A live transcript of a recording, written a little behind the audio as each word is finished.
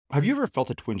Have you ever felt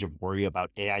a twinge of worry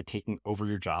about AI taking over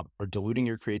your job or diluting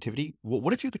your creativity? Well,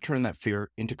 what if you could turn that fear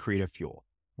into creative fuel?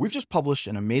 We've just published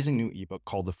an amazing new ebook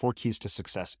called The 4 Keys to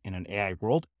Success in an AI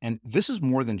World, and this is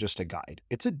more than just a guide.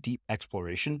 It's a deep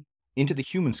exploration into the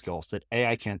human skills that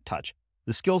AI can't touch,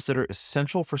 the skills that are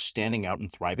essential for standing out and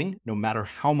thriving, no matter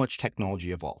how much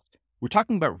technology evolves. We're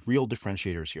talking about real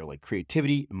differentiators here, like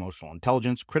creativity, emotional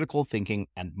intelligence, critical thinking,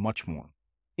 and much more.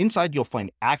 Inside, you'll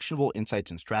find actionable insights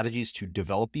and strategies to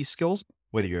develop these skills,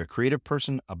 whether you're a creative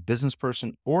person, a business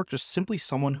person, or just simply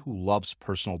someone who loves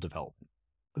personal development.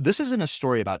 This isn't a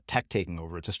story about tech taking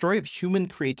over. It's a story of human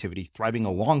creativity thriving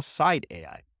alongside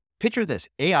AI. Picture this,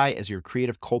 AI as your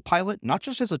creative co-pilot, not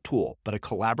just as a tool, but a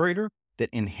collaborator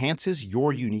that enhances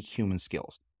your unique human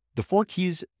skills. The 4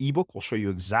 Keys ebook will show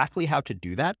you exactly how to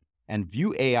do that and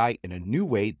view AI in a new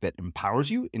way that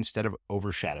empowers you instead of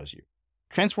overshadows you.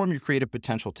 Transform your creative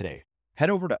potential today. Head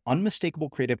over to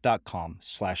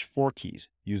unmistakablecreative.com/4keys.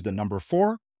 Use the number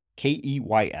 4,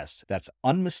 KEYS. That's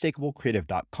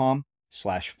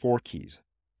unmistakablecreative.com/4keys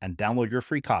and download your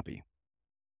free copy.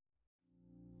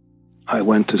 I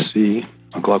went to see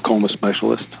a glaucoma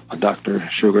specialist, a Dr.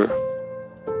 Sugar.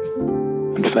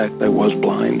 In fact, I was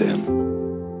blind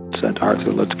and said,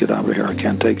 Arthur, let's get out of here. I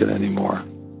can't take it anymore.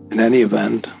 In any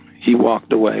event, he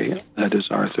walked away, that is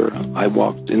Arthur. I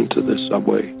walked into the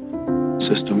subway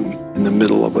system in the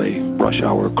middle of a rush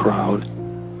hour crowd.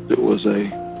 It was a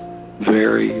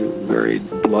very, very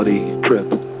bloody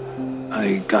trip.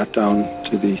 I got down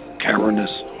to the cavernous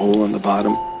hole in the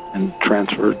bottom and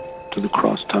transferred to the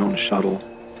crosstown shuttle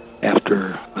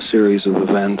after a series of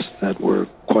events that were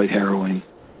quite harrowing.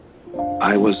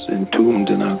 I was entombed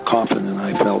in a coffin and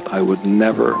I felt I would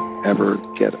never, ever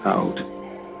get out.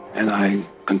 And I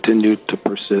continued to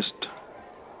persist.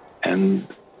 And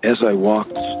as I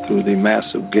walked through the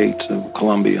massive gates of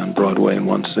Columbia on Broadway and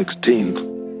 116th,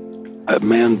 a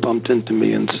man bumped into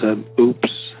me and said, "Oops,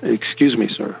 excuse me,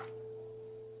 sir."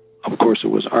 Of course, it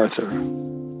was Arthur.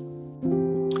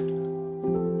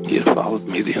 He had followed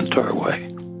me the entire way.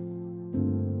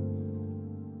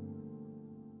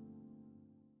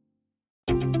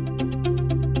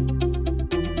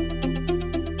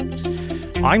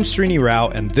 I'm Srini Rao,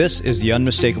 and this is the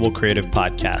Unmistakable Creative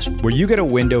Podcast, where you get a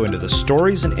window into the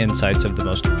stories and insights of the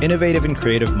most innovative and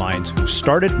creative minds who've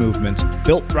started movements,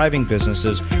 built thriving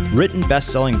businesses, written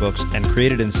best-selling books, and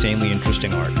created insanely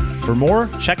interesting art. For more,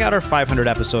 check out our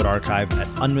 500-episode archive at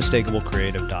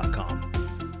unmistakablecreative.com.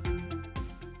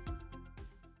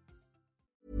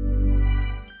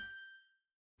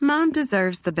 Mom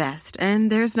deserves the best,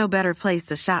 and there's no better place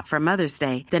to shop for Mother's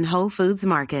Day than Whole Foods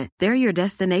Market. They're your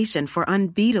destination for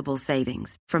unbeatable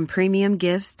savings, from premium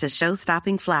gifts to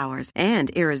show-stopping flowers and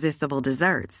irresistible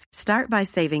desserts. Start by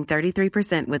saving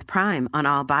 33% with Prime on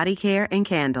all body care and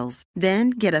candles.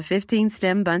 Then get a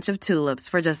 15-stem bunch of tulips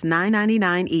for just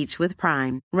 $9.99 each with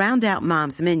Prime. Round out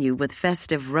Mom's menu with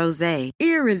festive rosé,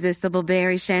 irresistible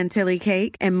berry chantilly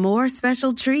cake, and more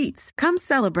special treats. Come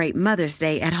celebrate Mother's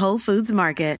Day at Whole Foods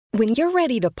Market. When you're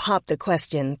ready to pop the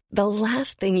question, the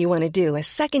last thing you want to do is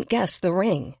second-guess the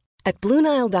ring. At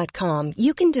BlueNile.com,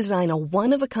 you can design a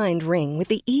one-of-a-kind ring with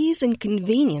the ease and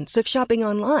convenience of shopping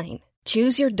online.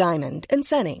 Choose your diamond and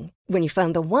setting. When you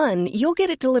find the one, you'll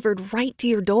get it delivered right to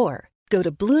your door. Go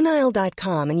to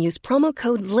BlueNile.com and use promo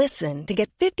code LISTEN to get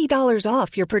 $50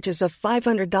 off your purchase of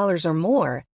 $500 or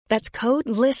more. That's code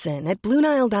LISTEN at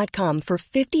BlueNile.com for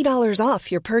 $50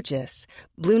 off your purchase.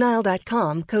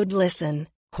 BlueNile.com, code LISTEN.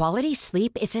 Quality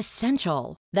sleep is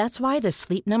essential. That's why the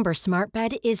Sleep Number Smart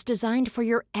Bed is designed for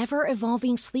your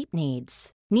ever-evolving sleep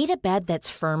needs. Need a bed that's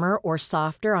firmer or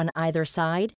softer on either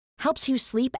side? Helps you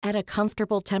sleep at a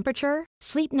comfortable temperature?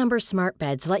 Sleep Number Smart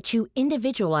Beds let you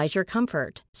individualize your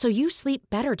comfort, so you sleep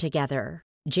better together.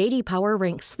 J.D. Power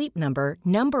ranks Sleep Number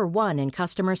number 1 in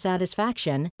customer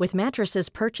satisfaction with mattresses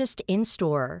purchased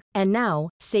in-store. And now,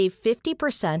 save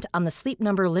 50% on the Sleep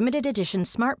Number Limited Edition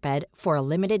Smart Bed for a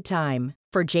limited time.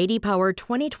 For J.D. Power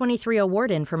 2023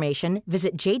 award information,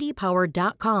 visit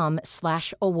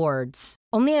jdpower.com/awards.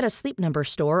 Only at a Sleep Number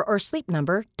store or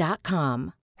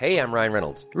sleepnumber.com. Hey, I'm Ryan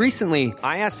Reynolds. Recently,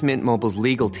 I asked Mint Mobile's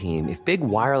legal team if big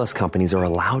wireless companies are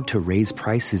allowed to raise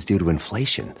prices due to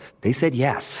inflation. They said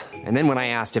yes. And then when I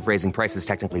asked if raising prices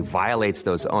technically violates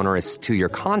those onerous 2-year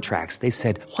contracts, they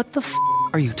said, "What the f***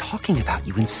 are you talking about,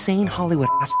 you insane Hollywood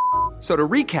ass?" So to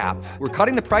recap, we're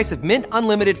cutting the price of Mint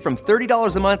Unlimited from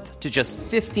 $30 a month to just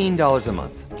 $15 a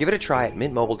month. Give it a try at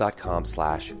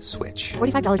mintmobile.com/switch.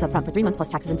 $45 up front for 3 months plus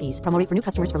taxes and fees. Promo rate for new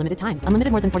customers for limited time. Unlimited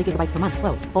more than 40 gigabytes per month.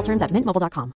 Slows full terms at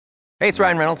mintmobile.com. Hey, it's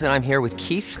Ryan Reynolds, and I'm here with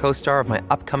Keith, co-star of my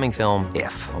upcoming film,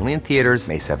 If, only in theaters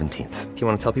May 17th. Do you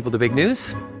want to tell people the big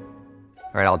news?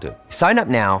 All right, I'll do it. Sign up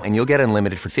now and you'll get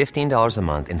unlimited for $15 a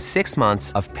month and 6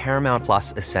 months of Paramount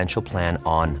Plus Essential Plan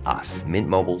on us.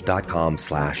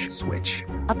 MintMobile.com/switch.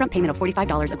 Upfront payment of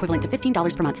 $45 equivalent to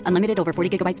 $15 per month. Unlimited over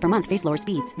 40 gigabytes per month. Face lower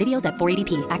speeds. Videos at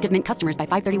 480p. Active Mint customers by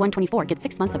 531.24 get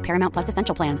 6 months of Paramount Plus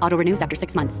Essential Plan. Auto renews after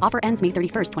 6 months. Offer ends May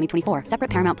 31st, 2024. Separate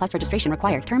Paramount Plus registration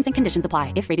required. Terms and conditions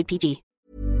apply if rated PG.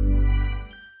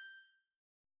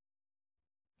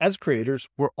 As creators,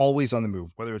 we're always on the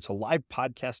move. Whether it's a live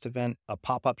podcast event, a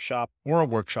pop-up shop, or a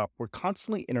workshop, we're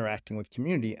constantly interacting with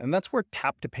community, and that's where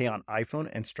Tap to Pay on iPhone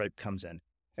and Stripe comes in.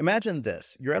 Imagine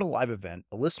this. You're at a live event,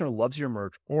 a listener loves your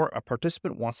merch, or a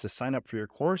participant wants to sign up for your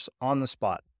course on the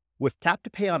spot. With Tap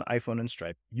to Pay on iPhone and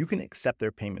Stripe, you can accept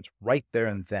their payments right there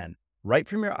and then, right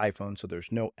from your iPhone, so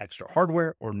there's no extra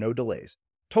hardware or no delays.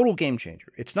 Total game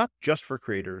changer. It's not just for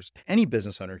creators. Any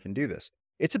business owner can do this.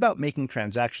 It's about making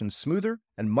transactions smoother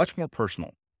and much more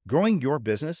personal, growing your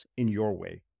business in your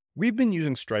way. We've been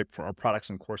using Stripe for our products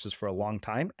and courses for a long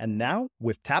time, and now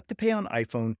with Tap to Pay on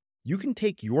iPhone, you can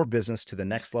take your business to the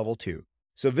next level too.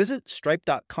 So visit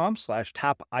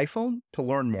stripe.com/tapiphone to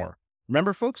learn more.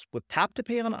 Remember, folks, with Tap to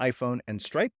Pay on iPhone and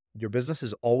Stripe, your business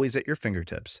is always at your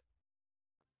fingertips.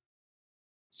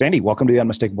 Sandy, welcome to the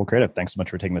Unmistakable Creative. Thanks so much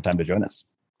for taking the time to join us.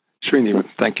 Srini,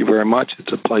 thank you very much.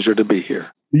 It's a pleasure to be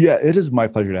here. Yeah, it is my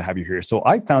pleasure to have you here. So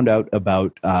I found out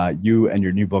about you and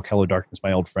your new book, Hello Darkness,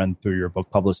 My Old Friend, through your book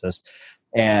publicist.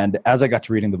 And as I got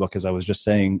to reading the book, as I was just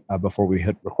saying before we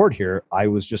hit record here, I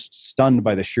was just stunned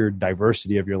by the sheer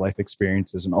diversity of your life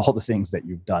experiences and all the things that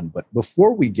you've done. But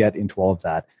before we get into all of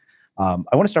that, I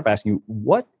want to start by asking you,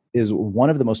 what is one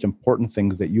of the most important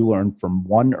things that you learned from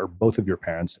one or both of your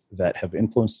parents that have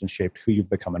influenced and shaped who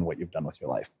you've become and what you've done with your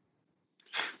life?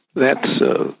 That's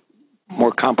a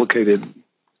more complicated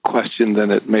question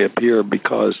than it may appear,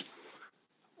 because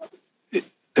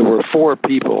there were four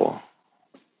people,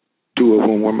 two of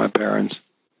whom were my parents,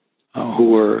 who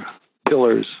were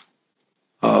pillars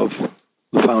of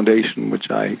the foundation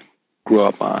which I grew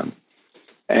up on.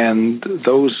 And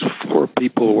those four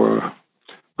people were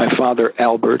my father,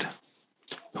 Albert,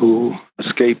 who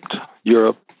escaped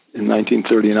Europe in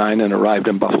 1939 and arrived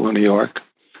in Buffalo, New York.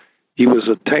 He was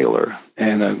a tailor,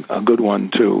 and a good one,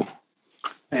 too.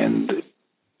 And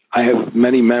I have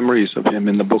many memories of him.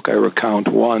 In the book, I recount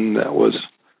one that was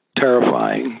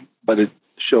terrifying, but it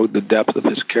showed the depth of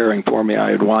his caring for me.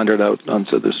 I had wandered out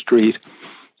onto the street,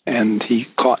 and he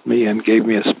caught me and gave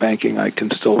me a spanking I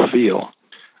can still feel.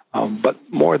 But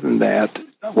more than that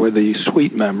were the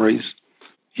sweet memories.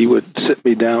 He would sit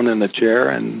me down in a chair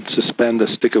and suspend a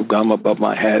stick of gum above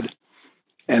my head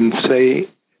and say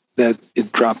that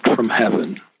it dropped from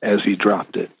heaven as he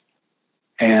dropped it.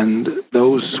 And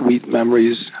those sweet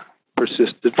memories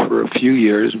persisted for a few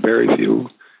years, very few.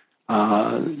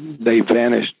 They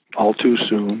vanished all too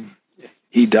soon.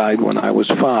 He died when I was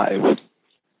 5.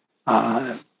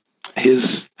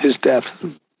 His death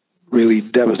really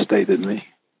devastated me.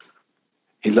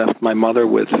 He left my mother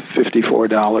with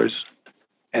 $54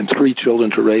 and 3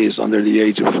 children to raise under the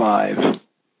age of 5.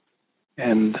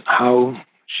 And how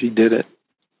she did it,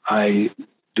 I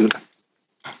do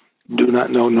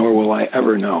not know, nor will I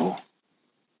ever know.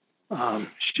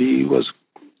 She was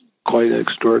quite an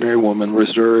extraordinary woman,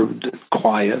 reserved,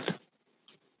 quiet,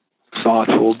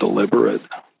 thoughtful, deliberate,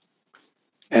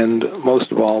 and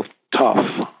most of all,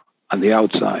 tough on the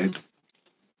outside,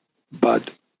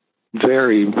 but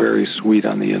very, very sweet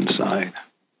on the inside.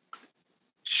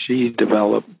 She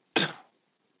developed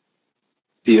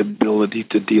the ability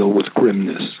to deal with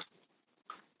grimness,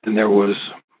 and there was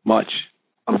much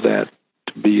of that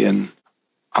to be in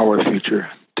our future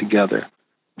together,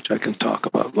 which I can talk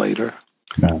about later.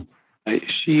 Yeah.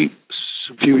 She,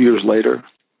 a few years later,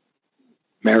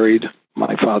 married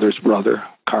my father's brother,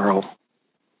 Carl.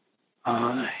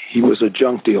 He was a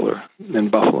junk dealer in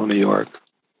Buffalo, New York.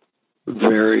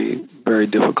 Very, very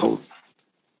difficult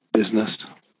business.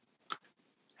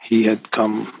 He had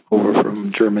come over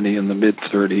from Germany in the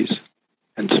mid-30s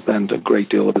and spent a great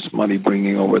deal of his money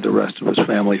bringing over the rest of his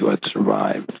family who had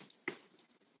survived.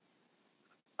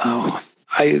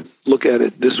 I look at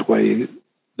it this way,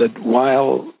 that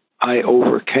while I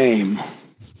overcame,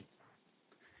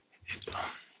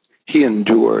 he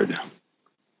endured,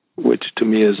 which to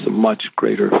me is the much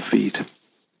greater feat.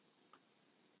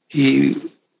 He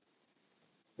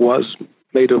was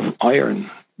made of iron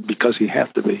because he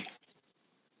had to be.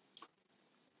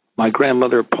 My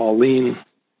grandmother, Pauline,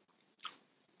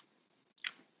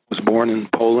 was born in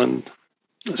Poland,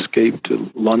 escaped to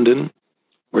London,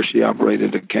 where she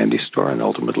operated a candy store, and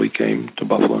ultimately came to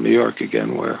Buffalo, New York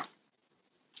again, where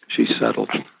she settled.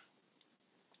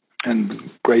 And the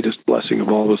greatest blessing of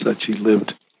all was that she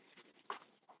lived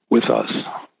with us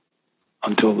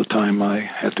until the time I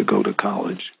had to go to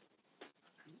college.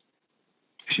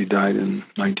 She died in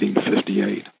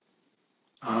 1958.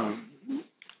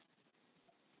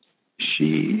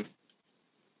 She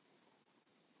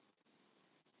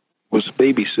was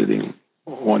babysitting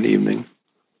one evening,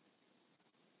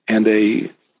 and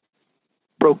a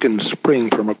broken spring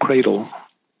from a cradle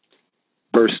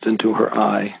burst into her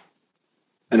eye,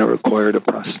 and it required a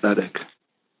prosthetic.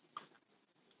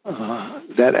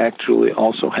 That actually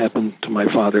also happened to my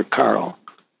father, Carl.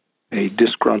 A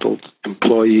disgruntled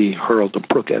employee hurled a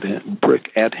brick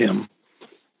at him,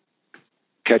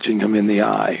 catching him in the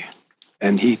eye,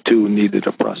 and he too needed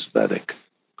a prosthetic.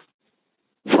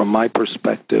 From my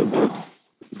perspective,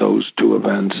 those two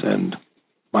events and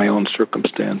my own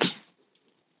circumstance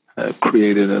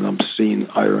created an obscene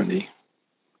irony.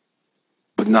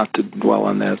 But not to dwell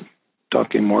on that,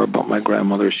 talking more about my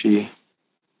grandmother,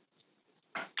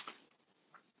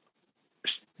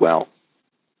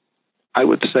 I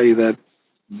would say that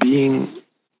being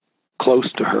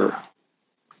close to her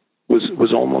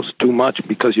was almost too much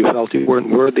because you felt you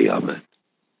weren't worthy of it.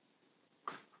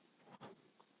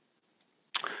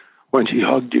 When she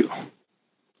hugged you,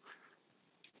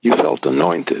 you felt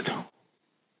anointed.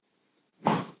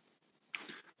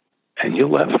 And you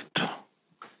left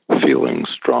feeling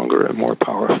stronger and more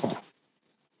powerful.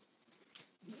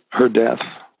 Her death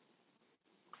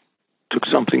took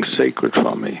something sacred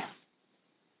from me,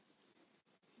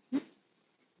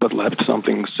 but left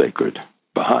something sacred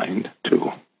behind, too.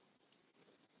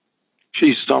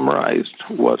 She summarized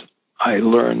what I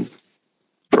learned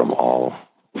from all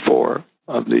four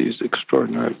of these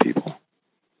extraordinary people.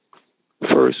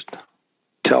 First,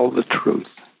 tell the truth.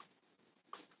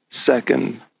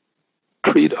 Second,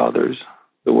 treat others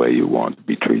the way you want to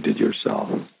be treated yourself.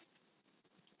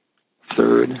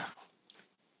 Third,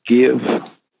 give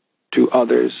to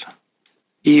others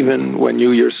even when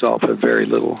you yourself have very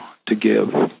little to give.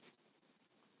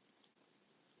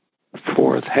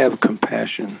 Fourth, have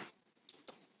compassion.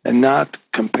 And not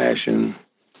compassion,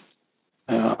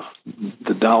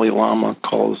 the Dalai Lama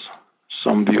calls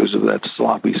some views of that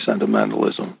sloppy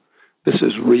sentimentalism. This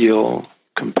is real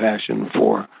compassion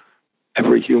for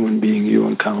every human being you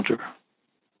encounter,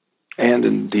 and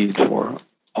indeed for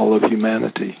all of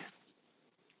humanity.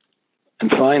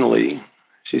 And finally,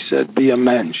 she said, be a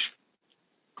mensch.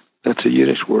 That's a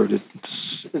Yiddish word.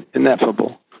 It's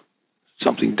ineffable.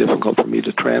 Something difficult for me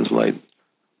to translate.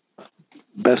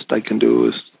 Best I can do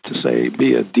is to say,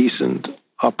 be a decent,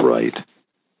 upright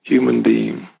human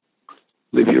being.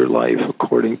 Live your life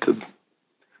according to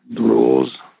the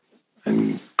rules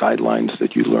and guidelines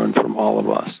that you learn from all of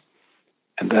us.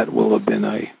 And that will have been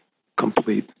a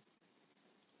complete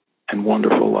and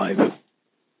wonderful life.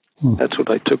 That's what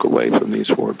I took away from these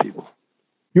four people.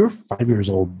 You were 5 years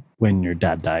old when your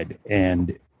dad died.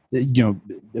 And, you know,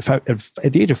 if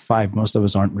at the age of 5, most of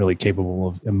us aren't really capable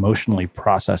of emotionally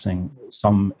processing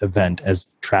some event as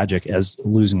tragic as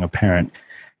losing a parent.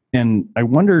 And I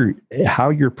wonder how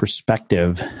your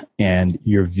perspective and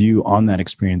your view on that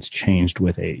experience changed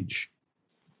with age.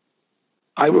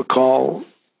 I recall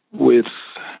with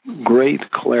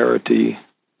great clarity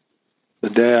the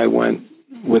day I went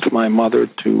with my mother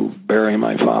to bury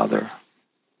my father.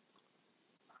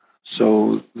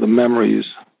 So the memories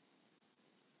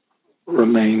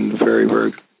remain very,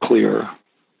 very clear.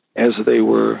 As they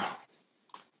were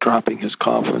dropping his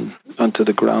coffin onto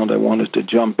the ground, I wanted to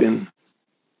jump in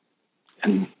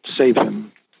and save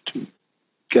him, to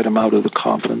get him out of the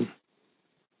coffin,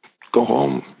 go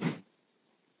home,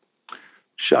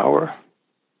 shower,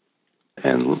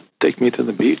 and take me to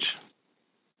the beach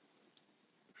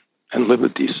and live a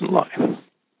decent life.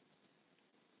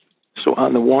 So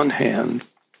on the one hand,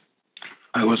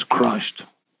 I was crushed.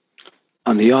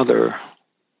 On the other,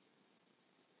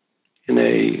 in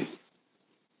a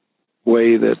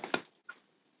way that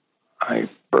I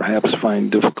perhaps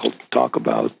find difficult to talk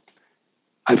about,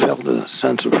 I felt a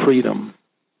sense of freedom,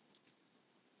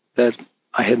 that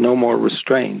I had no more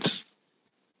restraints,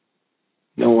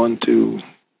 no one to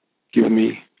give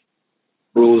me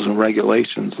rules and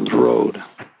regulations of the road.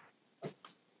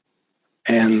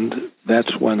 And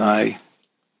that's when I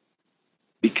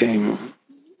became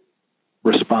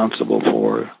responsible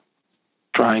for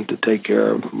trying to take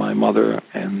care of my mother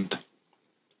and,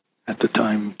 at the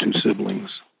time, 2 siblings.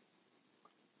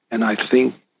 And I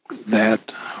think that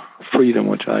freedom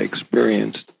which I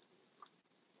experienced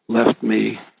left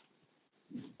me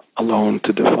alone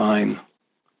to define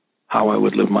how I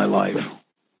would live my life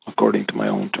according to my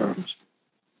own terms.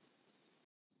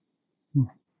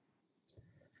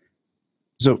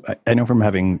 So I know from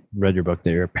having read your book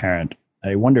that you're a parent.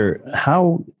 I wonder,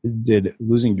 how did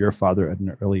losing your father at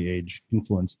an early age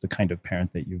influence the kind of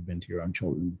parent that you've been to your own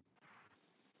children?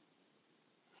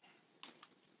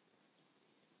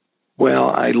 Well,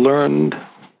 I learned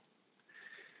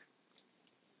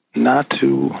not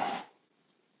to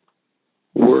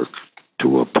work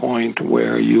to a point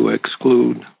where you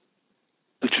exclude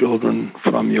the children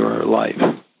from your life.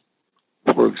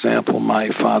 For example, my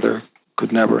father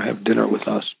could never have dinner with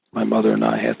us. My mother and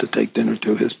I had to take dinner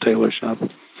to his tailor shop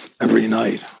every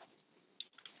night.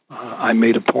 I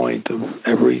made a point of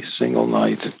every single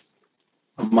night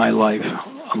of my life,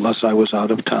 unless I was out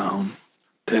of town,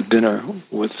 to have dinner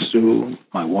with Sue,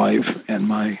 my wife, and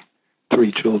my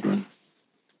 3 children.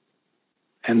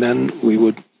 And then we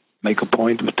would make a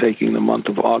point of taking the month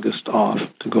of August off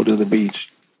to go to the beach,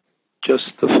 just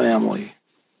the family,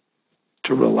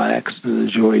 to relax and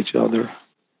enjoy each other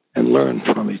and learn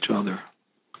from each other.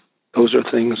 Those are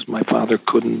things my father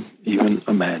couldn't even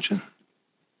imagine.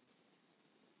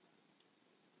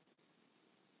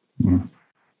 Mm.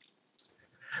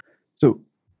 So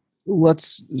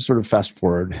let's sort of fast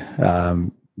forward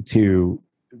to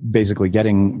basically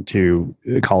getting to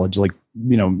college. Like,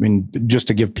 just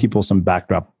to give people some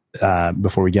backdrop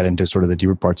before we get into sort of the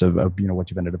deeper parts of what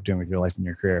you've ended up doing with your life and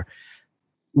your career.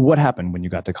 What happened when you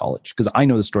got to college? Because I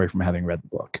know the story from having read the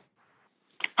book.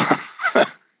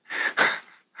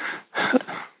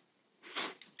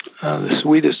 The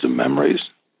sweetest of memories.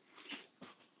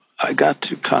 I got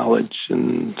to college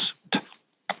in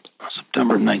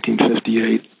September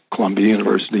 1958, Columbia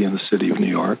University in the city of New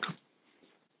York.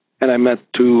 And I met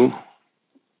 2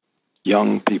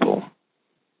 young people.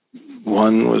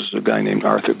 One was a guy named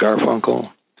Arthur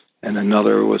Garfunkel, and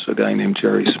another was a guy named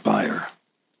Jerry Spire.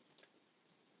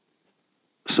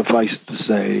 Suffice to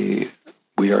say,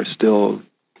 we are still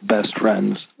best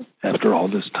friends after all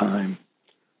this time.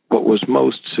 What was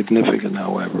most significant,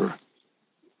 however,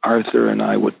 Arthur and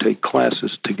I would take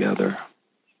classes together,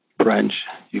 French,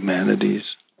 humanities,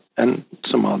 and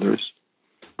some others.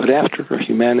 But after a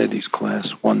humanities class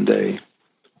one day,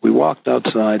 we walked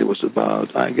outside. It was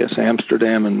about, I guess,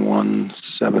 Amsterdam and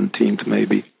 117th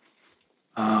maybe.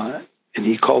 And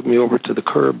he called me over to the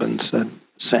curb and said,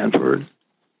 "Sanford,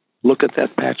 look at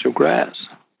that patch of grass.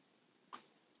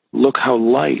 Look how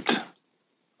light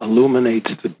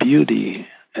illuminates the beauty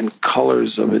and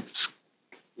colors of its,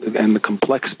 and the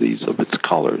complexities of its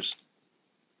colors."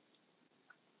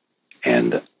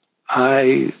 And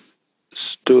I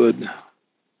stood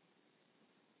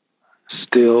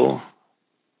still,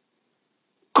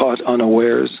 caught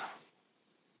unawares,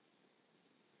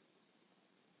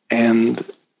 and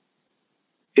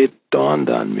it dawned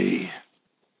on me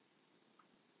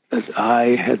that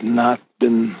I had not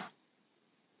been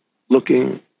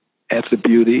looking at the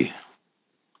beauty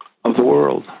of the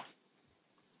world.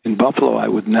 In Buffalo, I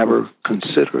would never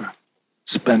consider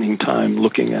spending time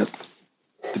looking at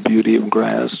the beauty of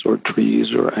grass or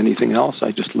trees or anything else.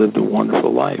 I just lived a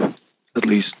wonderful life, at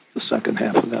least the second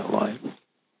half of that life.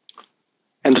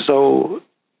 And so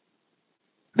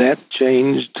that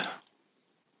changed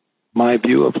my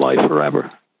view of life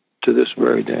forever to this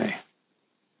very day.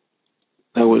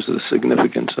 That was the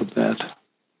significance of that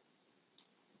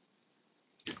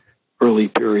early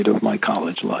period of my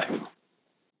college life.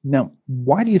 Now,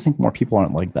 why do you think more people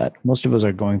aren't like that? Most of us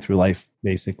are going through life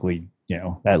basically,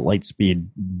 at light speed.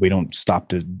 We don't stop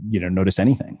to, notice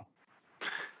anything.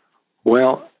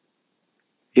 Well,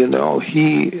 he's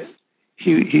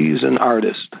an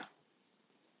artist.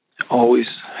 Always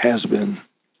has been,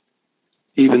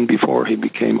 even before he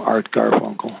became Art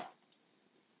Garfunkel.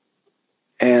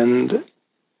 And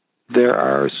there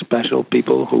are special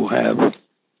people who have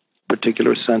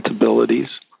particular sensibilities,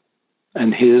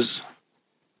 and his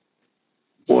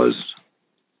was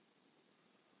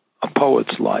a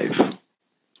poet's life,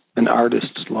 an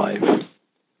artist's life.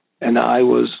 And I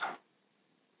was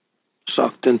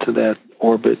sucked into that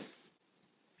orbit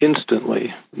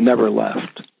instantly, never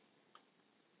left.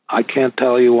 I can't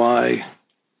tell you why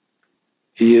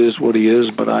he is what he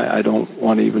is, but I don't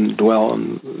want to even dwell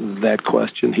on that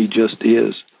question. He just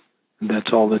is. And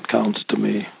that's all that counts to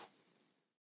me.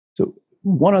 So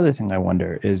one other thing I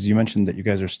wonder is, you mentioned that you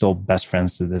guys are still best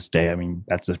friends to this day. I mean,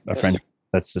 that's a friendship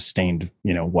that's sustained,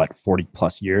 40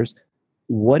 plus years.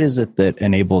 What is it that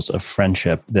enables a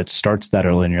friendship that starts that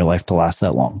early in your life to last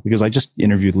that long? Because I just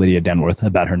interviewed Lydia Denworth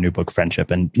about her new book,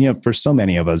 Friendship. And, for so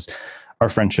many of us, our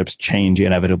friendships change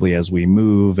inevitably as we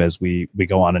move, as we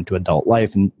go on into adult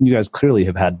life. And you guys clearly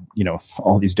have had,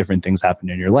 all these different things happen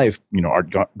in your life. Art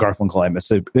Garfunkel, I'm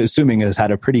assuming, has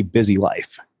had a pretty busy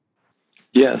life.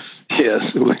 Yes.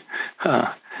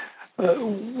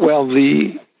 Well,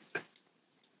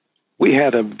 We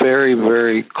had a very,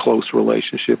 very close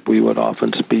relationship. We would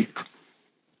often speak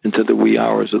into the wee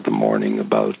hours of the morning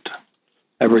about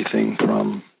everything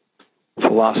from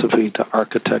philosophy to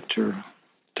architecture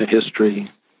to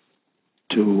history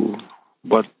to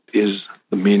what is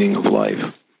the meaning of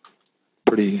life.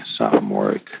 Pretty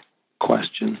sophomoric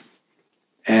question.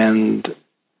 And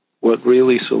what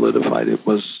really solidified it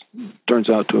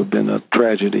turns out to have been a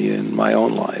tragedy in my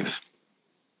own life,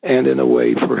 and in a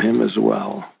way for him as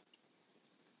well.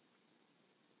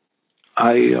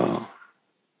 I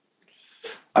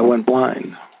went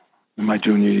blind in my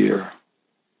junior year.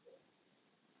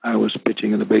 I was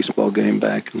pitching in a baseball game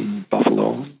back in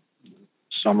Buffalo,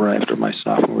 summer after my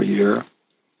sophomore year,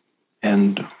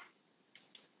 and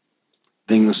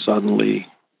things suddenly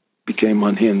became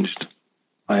unhinged.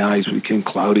 My eyes became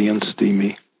cloudy and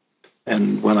steamy,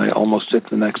 and when I almost hit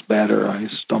the next batter, I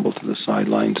stumbled to the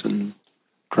sidelines and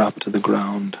dropped to the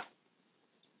ground.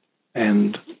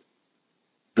 And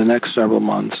the next several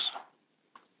months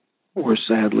were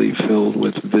sadly filled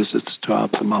with visits to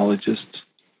ophthalmologists,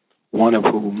 one of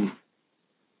whom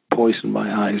poisoned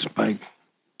my eyes by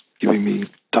giving me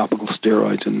topical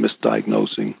steroids and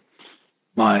misdiagnosing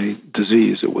my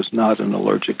disease. It was not an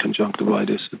allergic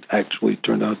conjunctivitis. It actually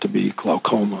turned out to be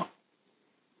glaucoma.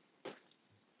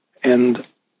 And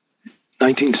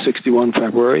 1961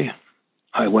 February,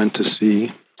 I went to see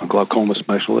a glaucoma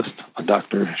specialist, a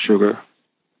Dr. Sugar.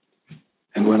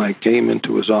 And when I came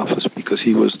into his office, because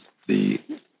he was the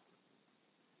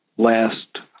last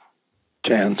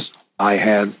chance I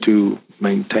had to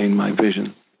maintain my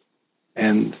vision,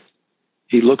 and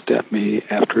he looked at me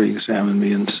after he examined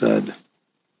me and said,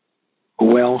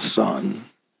 "Well, son,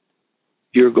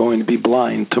 you're going to be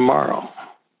blind tomorrow."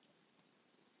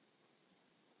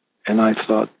 And I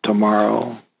thought,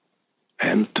 tomorrow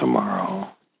and tomorrow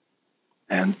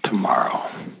and tomorrow.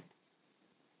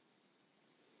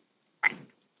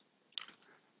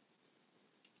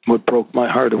 What broke my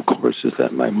heart, of course, is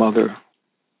that my mother,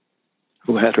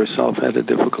 who had herself had a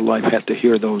difficult life, had to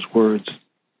hear those words.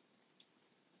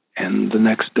 And the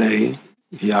next day,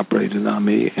 he operated on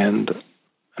me, and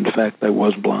in fact, I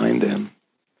was blind and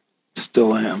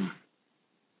still am.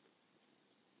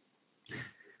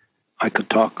 I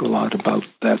could talk a lot about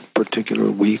that particular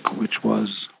week, which was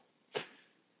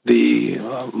the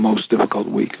most difficult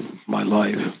week of my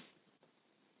life.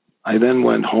 I then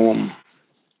went home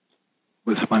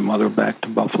with my mother back to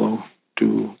Buffalo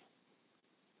to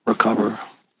recover.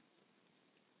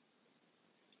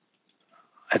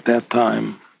 At that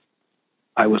time,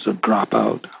 I was a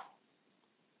dropout.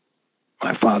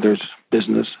 My father's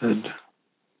business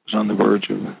was on the verge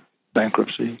of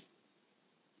bankruptcy.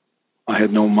 I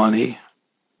had no money,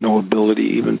 no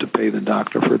ability even to pay the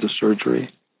doctor for the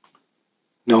surgery,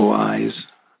 no eyes,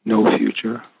 no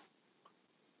future.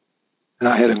 And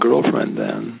I had a girlfriend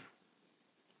then.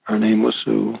 Her name was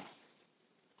Sue.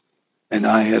 And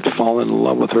I had fallen in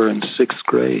love with her in 6th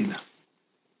grade.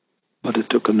 But it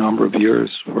took a number of years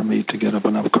for me to get up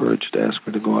enough courage to ask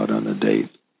her to go out on a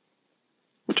date,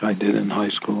 which I did in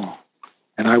high school.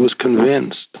 And I was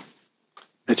convinced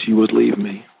that she would leave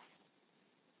me.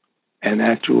 And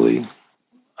actually,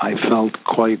 I felt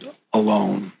quite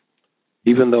alone,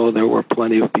 even though there were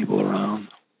plenty of people around.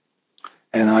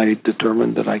 And I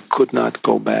determined that I could not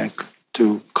go back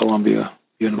to Columbia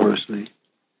University.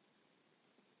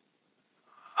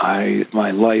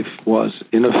 My life was,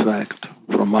 in effect,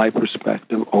 from my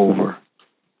perspective, over.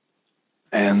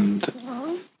 And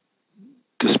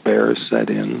despair set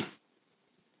in.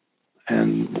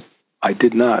 And I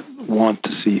did not want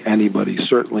to see anybody,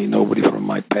 certainly nobody from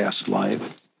my past life.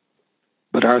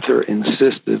 But Arthur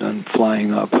insisted on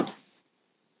flying up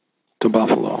to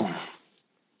Buffalo.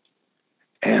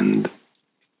 And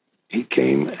he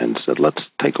came and said, "Let's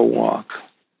take a walk."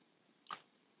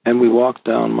 And we walked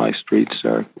down my street,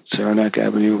 Saranac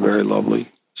Avenue, very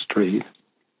lovely street.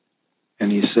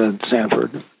 And he said,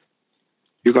 "Sanford,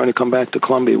 you're going to come back to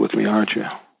Columbia with me, aren't you?"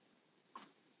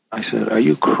 I said, "Are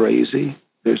you crazy?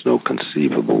 There's no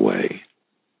conceivable way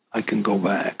I can go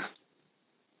back.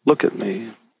 Look at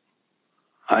me.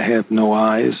 I have no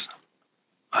eyes.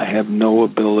 I have no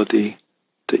ability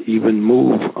to even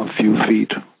move a few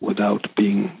feet without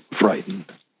being frightened."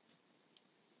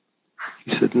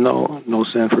 He said, No,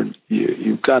 Sanford,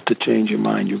 you've got to change your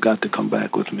mind. You've got to come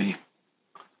back with me."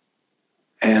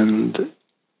 And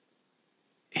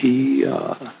he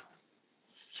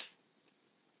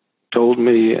told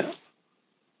me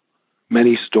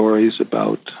many stories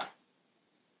about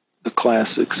the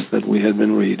classics that we had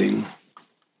been reading,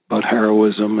 about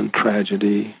heroism and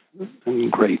tragedy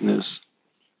and greatness.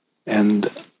 And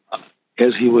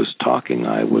as he was talking,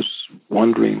 I was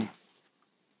wondering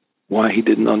why he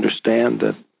didn't understand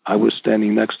that I was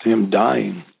standing next to him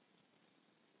dying.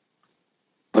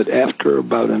 But after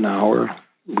about an hour,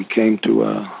 we came to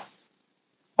a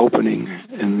opening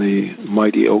in the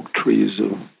mighty oak trees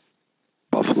of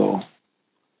Buffalo.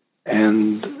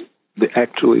 And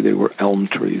actually, they were elm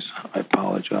trees. I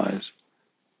apologize.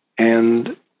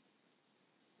 And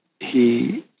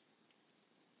he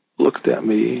looked at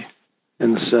me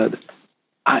and said,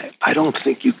 I don't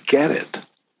think you get it.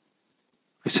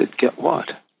 I said, get what?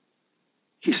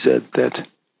 He said that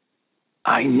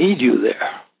I need you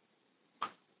there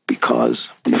because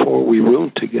before we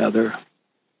roomed together,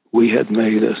 we had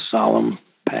made a solemn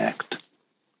pact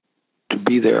to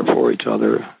be there for each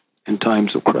other in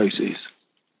times of crises.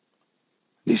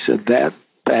 He said that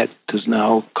pact has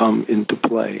now come into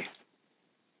play.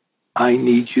 I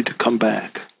need you to come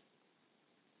back.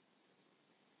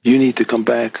 You need to come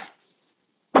back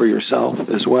for yourself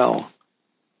as well.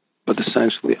 But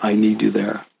essentially, I need you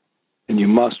there, and you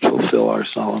must fulfill our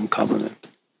solemn covenant.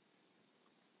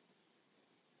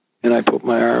 And I put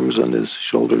my arms on his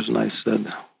shoulders and I said,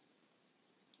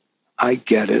 I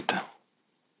get it.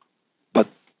 But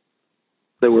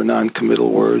they were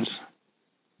non-committal words.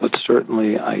 But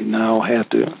certainly I now had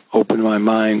to open my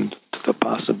mind to the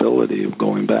possibility of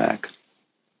going back.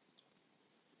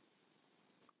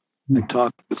 I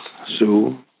talked with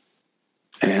Sue,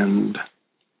 and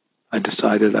I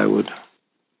decided I would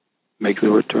make the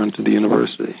return to the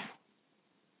university.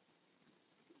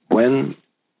 When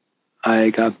I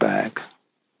got back,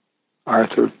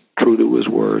 Arthur, true to his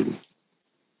word,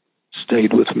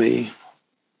 stayed with me,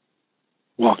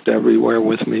 walked everywhere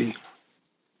with me,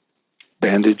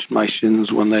 bandaged my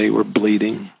shins when they were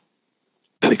bleeding,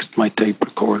 fixed my tape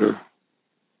recorder,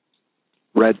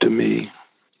 read to me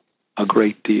a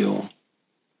great deal,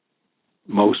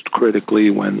 most critically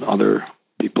when other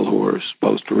people who were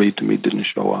supposed to read to me didn't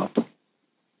show up.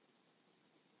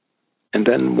 And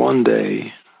then one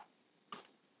day,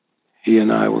 he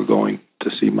and I were going to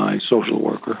see my social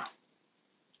worker,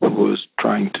 who was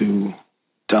trying to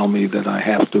tell me that I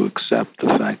have to accept the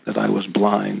fact that I was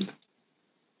blind.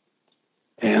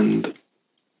 And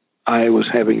I was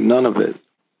having none of it.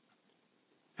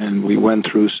 And we went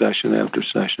through session after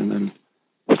session, and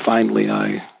finally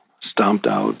I stomped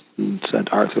out and said,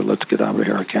 Arthur, let's get out of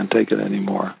here. I can't take it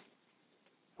anymore.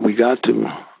 We got to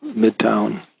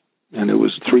Midtown, and it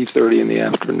was 3:30 in the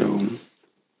afternoon.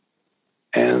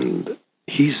 And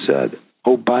he said,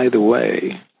 oh, by the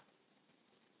way,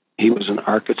 he was an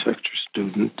architecture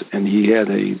student, and he had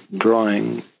a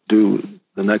drawing due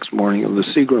the next morning of the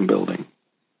Seagram building.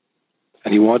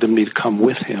 And he wanted me to come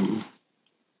with him,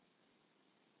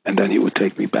 and then he would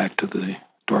take me back to the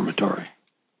dormitory.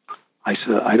 I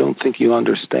said, I don't think you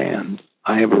understand.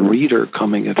 I have a reader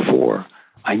coming at 4.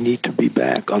 I need to be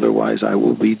back, otherwise I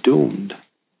will be doomed.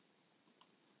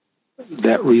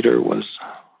 That reader was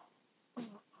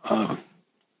a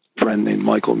friend named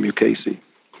Michael Mukasey,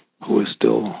 who is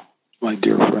still my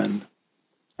dear friend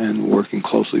and working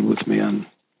closely with me on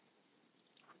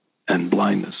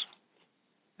blindness.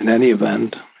 In any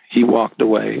event, he walked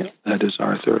away, that is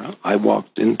Arthur. I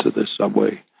walked into the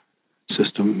subway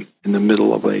system in the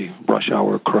middle of a rush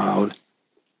hour crowd,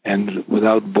 and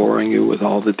without boring you with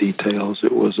all the details,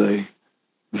 it was a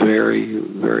very,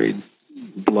 very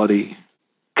bloody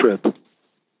trip.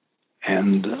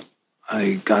 And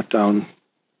I got down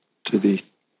to the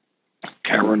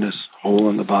cavernous hole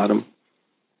in the bottom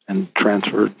and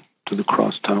transferred to the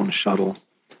crosstown shuttle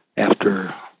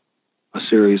after a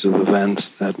series of events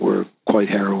that were quite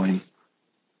harrowing.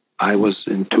 I was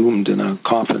entombed in a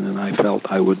coffin, and I felt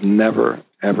I would never,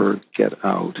 ever get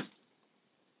out.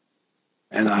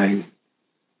 And I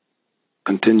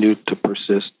continued to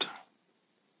persist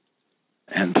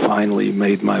and finally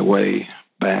made my way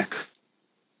back,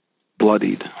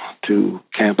 bloodied, to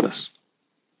campus.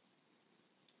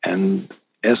 And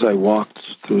as I walked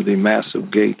through the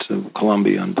massive gates of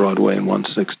Columbia on Broadway and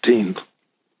 116th,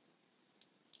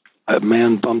 a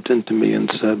man bumped into me and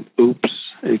said, oops,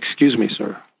 excuse me,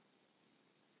 sir.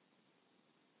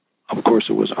 Of course,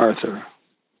 it was Arthur.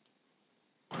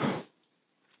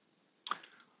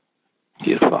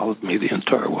 He had followed me the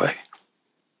entire way.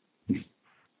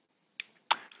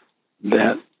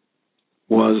 That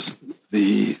was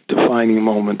the defining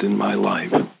moment in my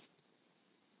life,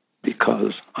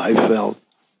 because I felt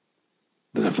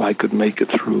that if I could make it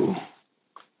through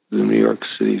the New York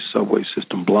City subway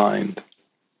system blind,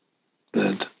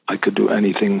 that I could do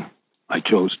anything I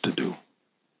chose to do.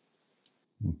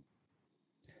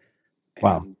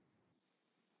 Wow. And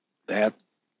that,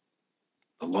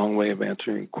 a long way of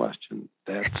answering your question,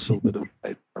 that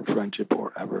solidified our friendship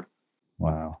forever.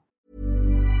 Wow.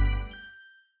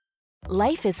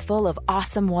 Life is full of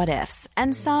awesome what-ifs,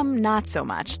 and some not so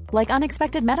much, like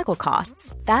unexpected medical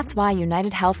costs. That's why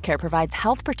United Healthcare provides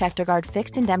Health Protector Guard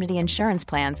fixed indemnity insurance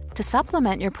plans to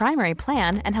supplement your primary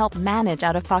plan and help manage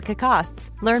out-of-pocket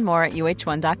costs. Learn more at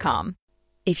uh1.com.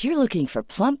 If you're looking for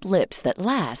plump lips that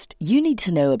last, you need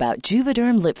to know about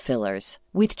Juvederm lip fillers.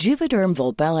 With Juvederm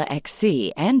Volbella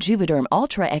XC and Juvederm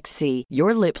Ultra XC,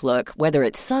 your lip look, whether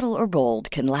it's subtle or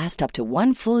bold, can last up to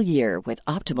 1 full year with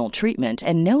optimal treatment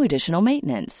and no additional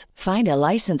maintenance. Find a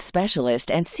licensed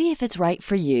specialist and see if it's right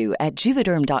for you at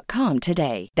Juvederm.com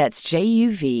today. That's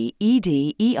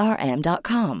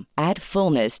JUVEDERM.com. Add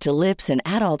fullness to lips in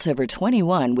adults over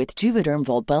 21 with Juvederm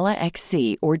Volbella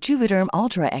XC or Juvederm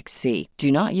Ultra XC. Do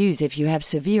not use if you have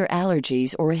severe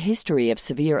allergies or a history of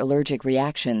severe allergic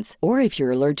reactions, or if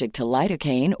you're allergic to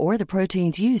lidocaine or the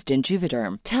proteins used in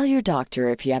Juvederm. Tell your doctor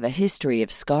if you have a history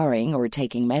of scarring or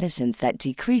taking medicines that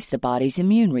decrease the body's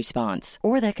immune response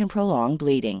or that can prolong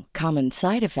bleeding. Common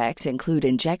side effects include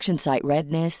injection site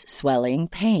redness, swelling,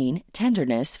 pain,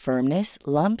 tenderness, firmness,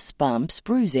 lumps, bumps,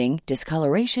 bruising,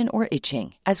 discoloration, or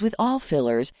itching. As with all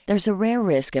fillers, there's a rare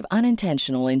risk of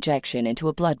unintentional injection into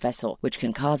a blood vessel, which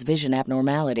can cause vision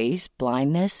abnormalities,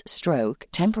 blindness, stroke,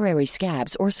 temporary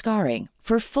scabs, or scarring.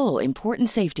 For full important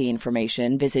safety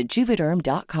information, visit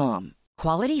Juvederm.com.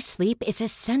 Quality sleep is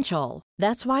essential.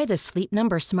 That's why the Sleep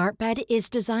Number Smart Bed is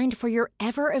designed for your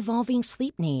ever-evolving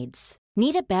sleep needs.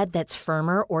 Need a bed that's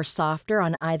firmer or softer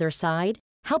on either side?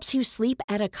 Helps you sleep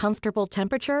at a comfortable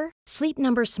temperature? Sleep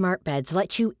Number Smart Beds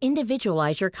let you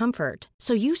individualize your comfort,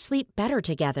 so you sleep better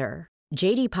together.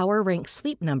 J.D. Power ranks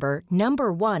Sleep Number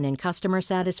number 1 in customer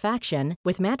satisfaction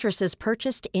with mattresses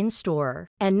purchased in-store.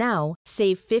 And now,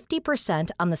 save 50%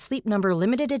 on the Sleep Number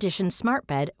Limited Edition Smart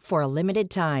Bed for a limited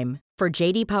time. For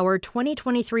J.D. Power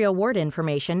 2023 award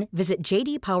information, visit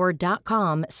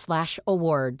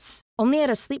jdpower.com/awards. Only at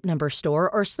a Sleep Number store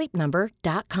or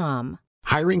sleepnumber.com.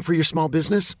 Hiring for your small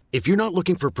business? If you're not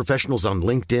looking for professionals on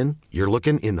LinkedIn, you're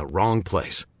looking in the wrong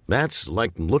place. That's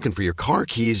like looking for your car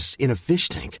keys in a fish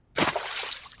tank.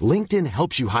 LinkedIn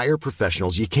helps you hire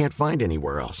professionals you can't find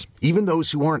anywhere else, even those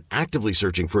who aren't actively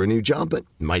searching for a new job but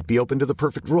might be open to the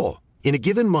perfect role. In a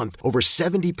given month, over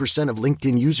 70% of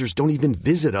LinkedIn users don't even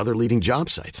visit other leading job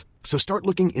sites. So start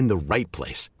looking in the right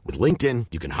place. With LinkedIn,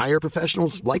 you can hire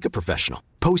professionals like a professional.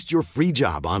 Post your free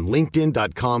job on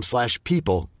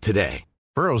linkedin.com/people today.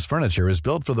 Burrow's furniture is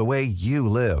built for the way you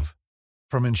live.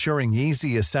 From ensuring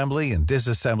easy assembly and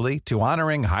disassembly to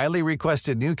honoring highly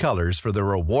requested new colors for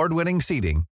their award-winning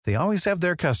seating, they always have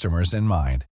their customers in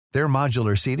mind. Their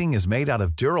modular seating is made out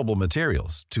of durable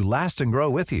materials to last and grow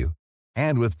with you.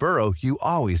 And with Burrow, you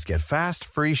always get fast,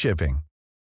 free shipping.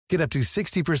 Get up to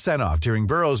 60% off during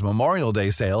Burrow's Memorial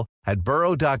Day sale at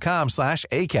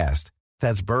burrow.com/ACAST.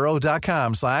 That's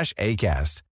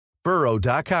burrow.com/ACAST.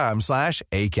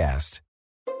 burrow.com/ACAST.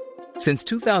 Since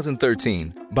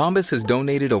 2013, Bombas has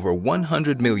donated over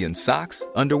 100 million socks,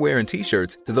 underwear, and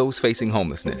T-shirts to those facing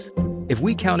homelessness. If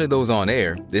we counted those on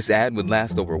air, this ad would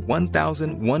last over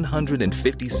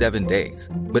 1,157 days.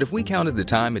 But if we counted the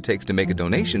time it takes to make a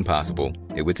donation possible,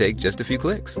 it would take just a few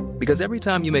clicks. Because every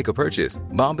time you make a purchase,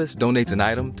 Bombas donates an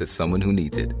item to someone who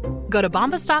needs it. Go to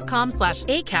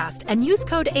bombas.com/ACAST and use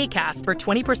code ACAST for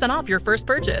 20% off your first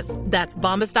purchase. That's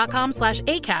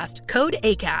bombas.com/ACAST, code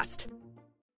ACAST.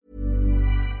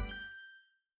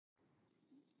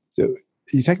 So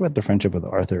you talk about the friendship with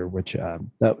Arthur, which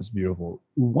that was beautiful.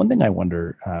 One thing I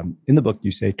wonder, in the book,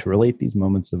 you say to relate these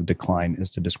moments of decline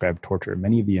is to describe torture.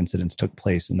 Many of the incidents took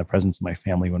place in the presence of my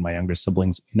family when my younger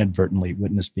siblings inadvertently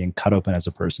witnessed being cut open as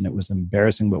a person. It was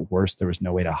embarrassing, but worse, there was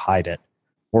no way to hide it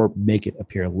or make it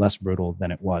appear less brutal than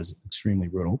it was, extremely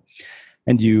brutal.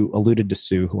 And you alluded to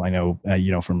Sue, who I know,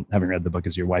 from having read the book,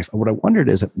 as your wife. What I wondered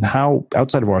is how,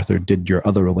 outside of Arthur, did your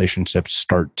other relationships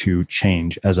start to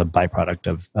change as a byproduct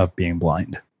of being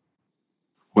blind?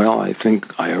 Well, I think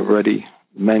I already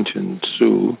mentioned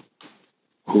Sue,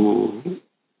 to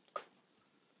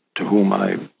whom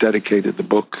I dedicated the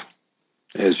book,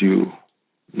 as you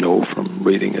know from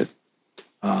reading it.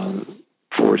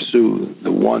 For Sue,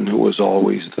 the one who was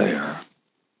always there.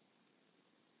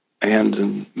 And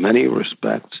in many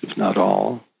respects, if not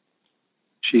all,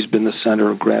 she's been the center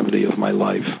of gravity of my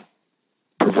life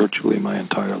for virtually my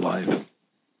entire life.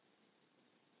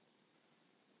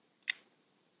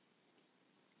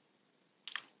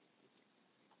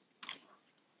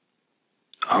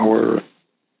 Our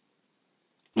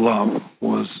love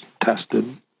was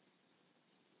tested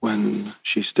when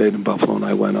she stayed in Buffalo and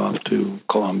I went off to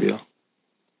Columbia.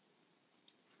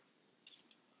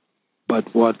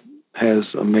 But what has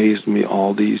amazed me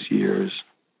all these years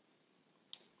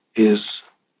is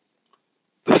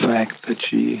the fact that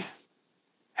she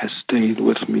has stayed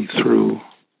with me through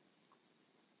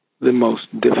the most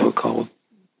difficult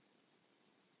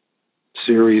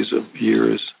series of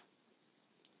years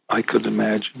I could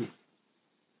imagine.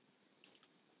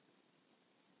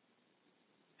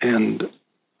 And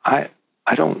I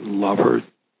don't love her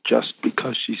just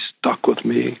because she stuck with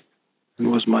me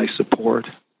and was my support.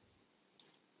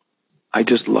 I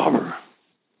just love her.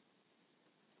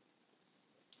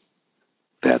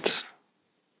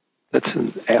 That's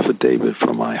an affidavit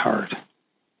from my heart.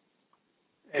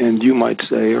 And you might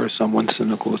say, or someone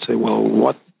cynical would say, well,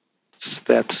 what's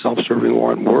that self-serving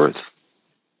warrant worth?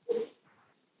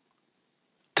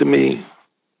 To me,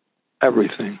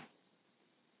 everything.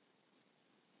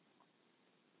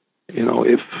 You know,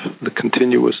 if the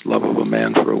continuous love of a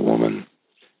man for a woman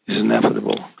is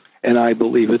inevitable, and I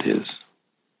believe it is,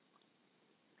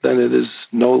 then it is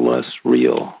no less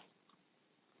real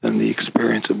than the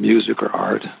experience of music or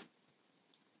art,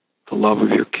 the love of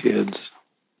your kids,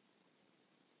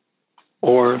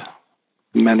 or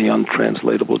the many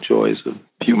untranslatable joys of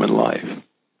human life.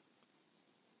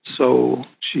 So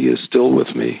she is still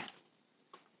with me.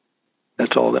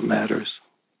 That's all that matters.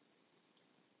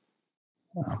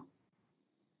 Wow.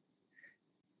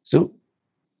 So,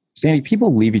 Sandy,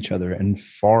 people leave each other in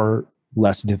far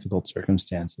less difficult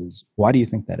circumstances. Why do you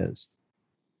think that is?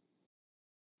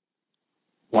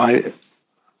 Why?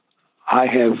 I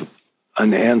have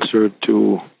an answer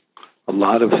to a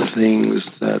lot of things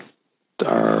that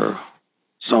are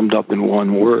summed up in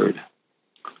one word,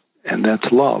 and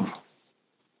that's love.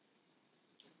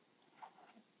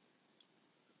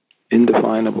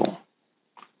 Indefinable,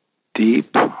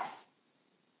 deep,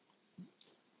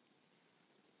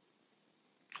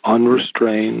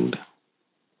 unrestrained,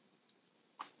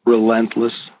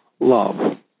 relentless love.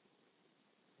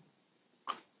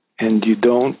 And you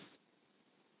don't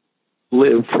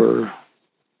live for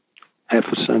half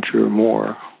a century or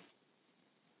more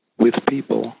with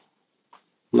people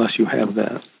unless you have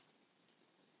that.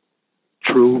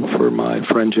 True for my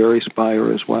friend Jerry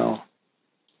Spire as well,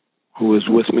 who was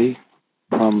with me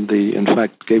in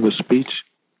fact, gave a speech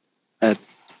at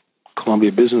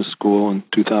Columbia Business School in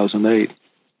 2008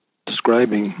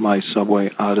 describing my subway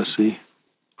odyssey.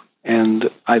 And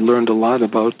I learned a lot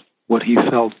about what he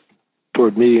felt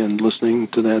toward me in listening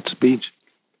to that speech,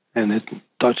 and it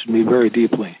touched me very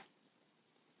deeply.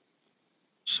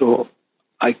 So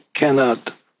I cannot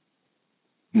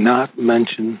not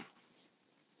mention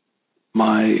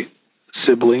my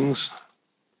siblings,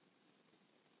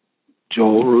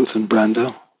 Joel, Ruth, and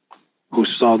Brenda, who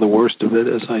saw the worst of it,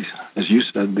 as you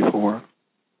said before.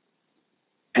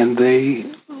 And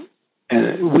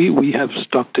we have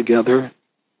stuck together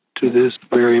to this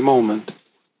very moment.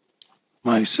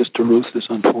 My sister Ruth is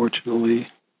unfortunately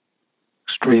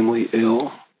extremely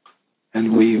ill,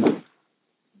 and we've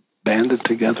banded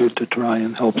together to try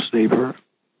and help save her.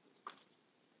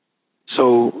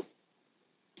 So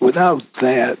without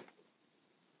that,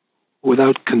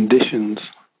 without conditions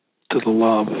to the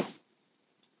love,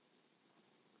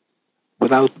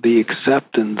 without the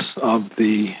acceptance of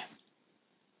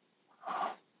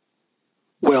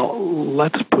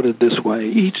let's put it this way,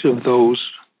 each of those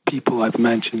people I've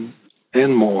mentioned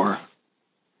and more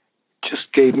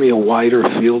just gave me a wider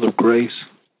field of grace.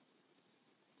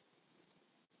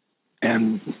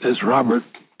 And as Robert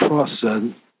Frost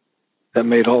said, that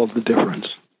made all the difference.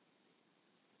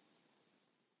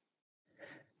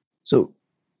 So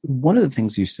one of the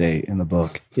things you say in the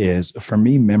book is, for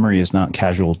me, memory is not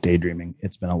casual daydreaming.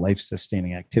 It's been a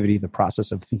life-sustaining activity. The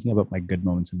process of thinking about my good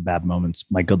moments and bad moments,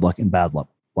 my good luck and bad luck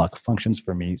functions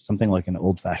for me something like an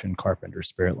old-fashioned carpenter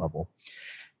spirit level.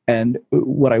 And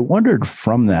what I wondered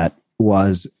from that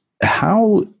was,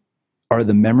 how are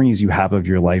the memories you have of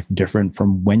your life different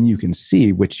from when you can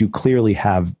see, which you clearly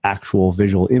have actual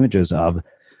visual images of,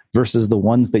 versus the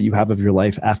ones that you have of your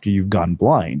life after you've gone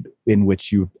blind, in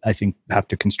which you, I think, have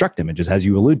to construct images, as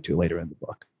you allude to later in the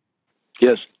book?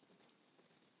 Yes.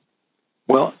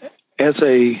 Well, as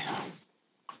a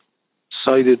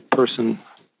sighted person,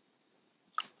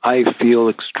 I feel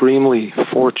extremely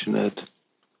fortunate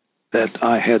that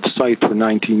I had sight for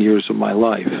 19 years of my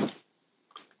life.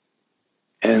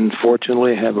 And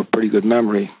fortunately, I have a pretty good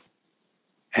memory.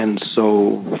 And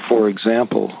so, for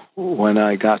example, when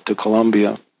I got to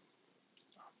Columbia,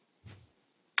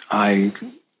 I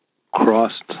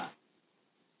crossed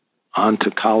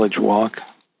onto College Walk,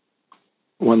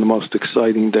 one of the most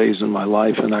exciting days in my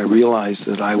life, and I realized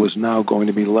that I was now going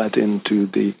to be let into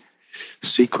the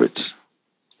secrets,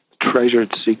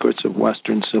 treasured secrets of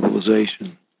Western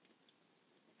civilization.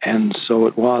 And so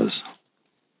it was.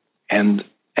 And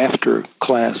after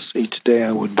class each day,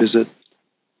 I would visit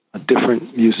a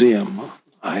different museum.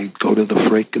 I'd go to the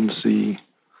Frick and see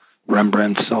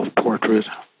Rembrandt's self-portrait,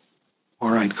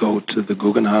 or I'd go to the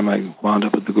Guggenheim. I wound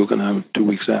up at the Guggenheim 2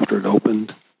 weeks after it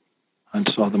opened and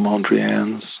saw the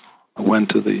Mondrians. I went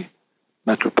to the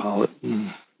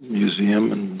Metropolitan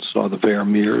Museum and saw the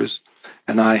Vermeers.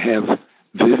 And I have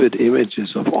vivid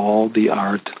images of all the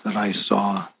art that I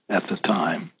saw at the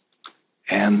time.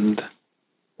 And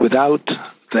without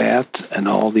that and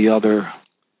all the other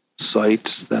sites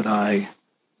that I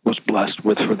was blessed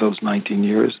with for those 19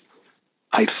 years,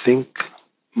 I think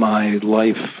my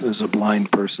life as a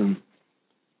blind person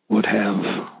would have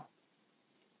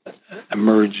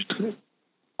emerged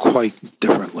quite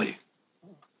differently.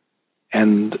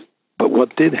 But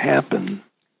what did happen,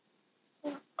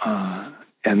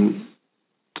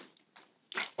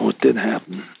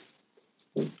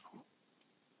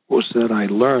 was that I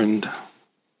learned,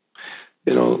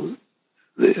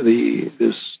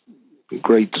 this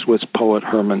great Swiss poet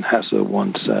Hermann Hesse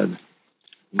once said,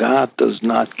 God does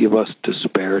not give us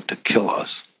despair to kill us.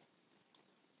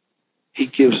 He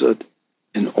gives it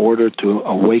in order to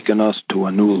awaken us to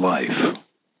a new life.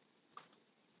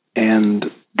 And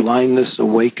blindness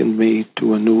awakened me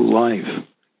to a new life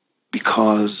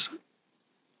because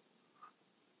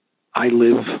I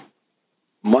live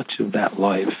much of that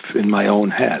life in my own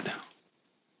head.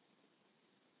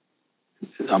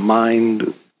 A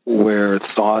mind where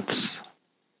thoughts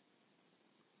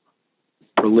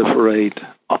proliferate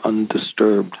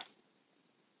undisturbed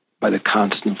by the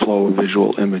constant flow of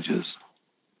visual images.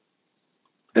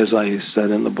 As I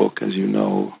said in the book, as you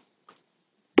know,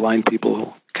 blind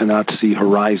people cannot see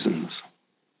horizons.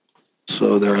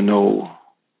 So there are no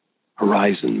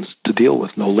horizons to deal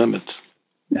with, no limits.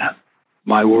 Yeah.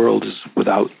 My world is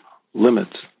without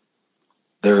limits.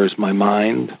 There is my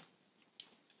mind,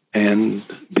 and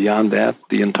beyond that,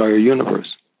 the entire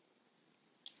universe.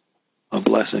 A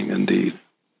blessing indeed.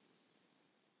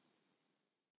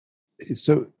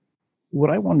 So what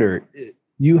I wonder,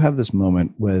 you have this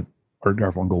moment with Art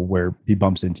Garfunkel where he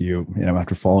bumps into you,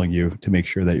 after following you to make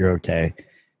sure that you're okay.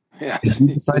 Yeah.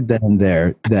 You decide then and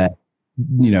there that,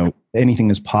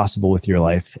 anything is possible with your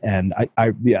life. And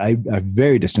I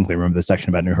very distinctly remember the section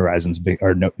about New Horizons,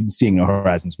 seeing No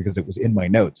Horizons, because it was in my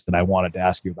notes and I wanted to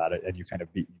ask you about it and you kind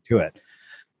of beat me to it.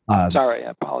 Sorry, I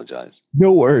apologize.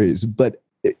 No worries. But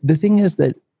the thing is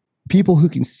that people who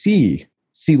can see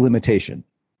limitation,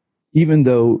 even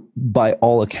though by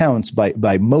all accounts,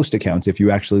 by most accounts, if you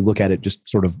actually look at it just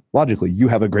sort of logically, you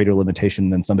have a greater limitation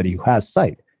than somebody who has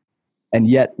sight. And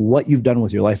yet what you've done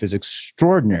with your life is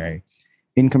extraordinary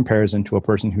in comparison to a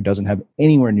person who doesn't have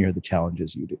anywhere near the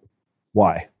challenges you do.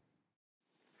 Why?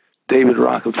 David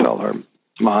Rockefeller,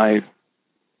 my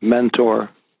mentor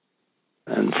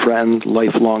and friend,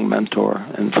 lifelong mentor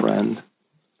and friend,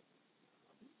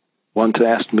 once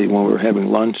asked me when we were having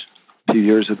lunch 2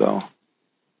 years ago,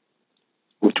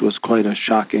 which was quite a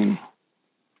shocking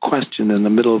question. In the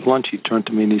middle of lunch, he turned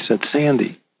to me and he said,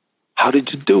 Sandy, how did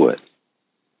you do it?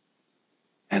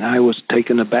 And I was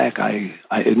taken aback.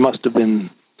 It must have been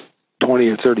 20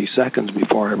 or 30 seconds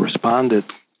before I responded.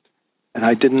 And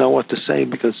I didn't know what to say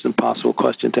because it's an impossible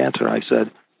question to answer. I said,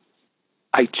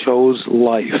 I chose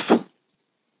life.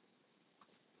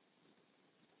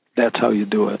 That's how you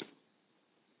do it.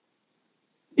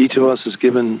 Each of us is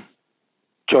given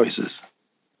choices.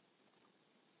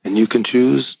 And you can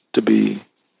choose to be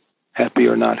happy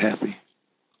or not happy.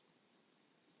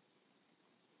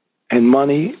 And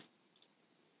money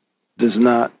is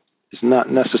not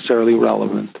necessarily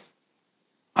relevant.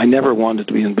 I never wanted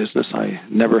to be in business. I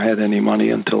never had any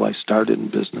money until I started in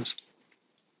business.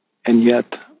 And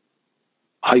yet,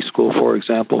 high school, for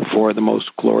example, 4 of the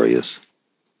most glorious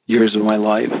years of my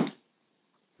life.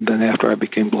 Then after I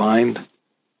became blind,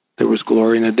 there was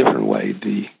glory in a different way.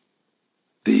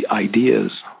 The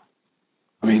ideas.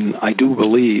 I mean, I do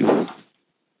believe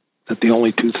that the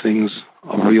only 2 things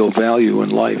of real value in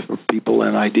life are people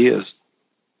and ideas.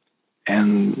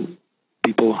 And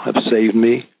people have saved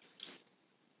me,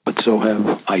 but so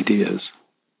have ideas.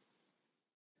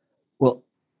 Well,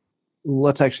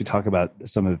 let's actually talk about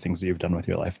some of the things that you've done with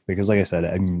your life, because like I said,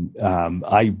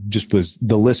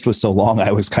 the list was so long,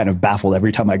 I was kind of baffled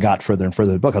every time I got further and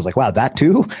further in the book. I was like, wow, that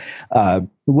too?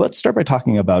 Let's start by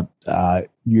talking about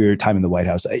your time in the White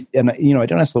House. I don't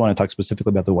necessarily want to talk specifically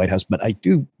about the White House, but I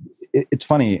do. It's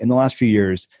funny, in the last few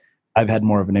years, I've had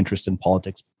more of an interest in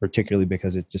politics, particularly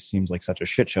because it just seems like such a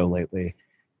shit show lately.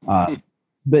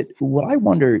 But what I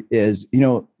wonder is,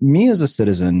 me as a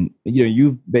citizen,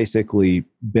 you've basically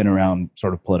been around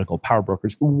sort of political power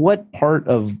brokers. What part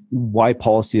of why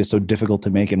policy is so difficult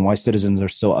to make and why citizens are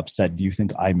so upset do you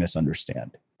think I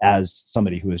misunderstand as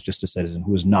somebody who is just a citizen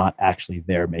who is not actually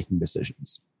there making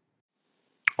decisions?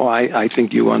 Well, I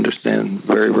think you understand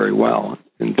very, very well.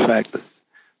 In fact,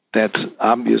 that's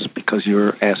obvious because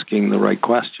you're asking the right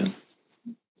question.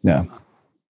 Yeah.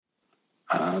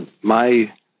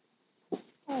 My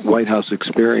White House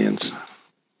experience,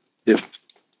 if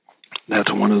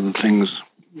that's one of the things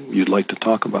you'd like to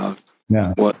talk about,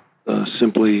 was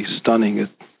simply stunning. It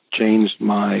changed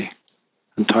my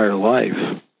entire life.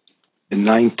 In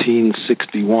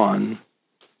 1961,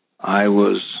 I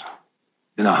was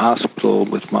in a hospital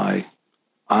with my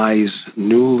eyes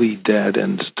newly dead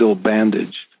and still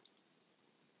bandaged.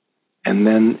 And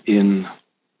then in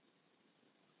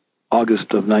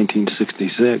August of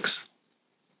 1966,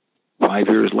 5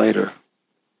 years later,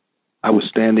 I was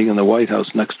standing in the White House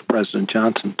next to President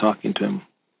Johnson talking to him,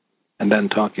 and then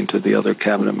talking to the other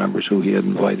cabinet members who he had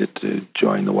invited to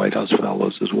join the White House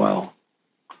Fellows as well.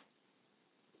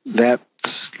 That's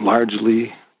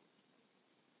largely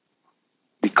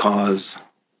because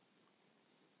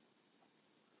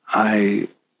I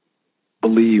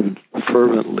believed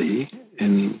fervently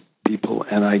in people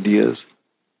and ideas,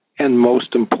 and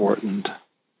most important,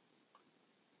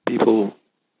 people,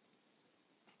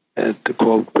 to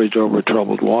quote Bridge Over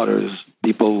Troubled Waters,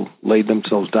 people laid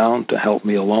themselves down to help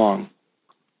me along.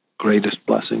 Greatest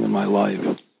blessing in my life.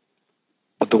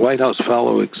 But the White House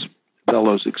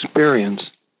Fellows experience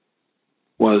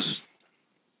was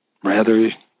rather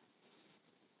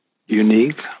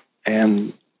unique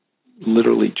and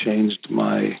literally changed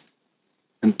my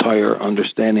entire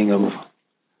understanding of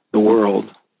the world.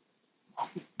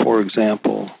 For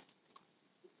example,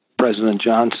 President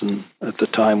Johnson at the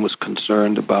time was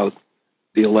concerned about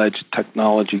the alleged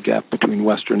technology gap between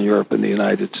Western Europe and the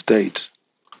United States.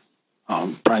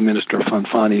 Prime Minister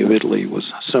Fanfani of Italy was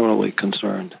similarly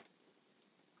concerned.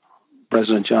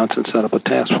 President Johnson set up a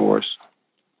task force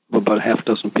of about half a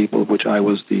dozen people, of which I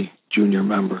was the junior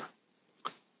member.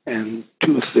 And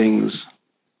two things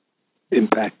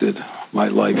impacted my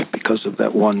life because of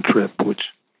that one trip, which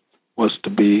was to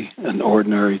be an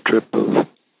ordinary trip of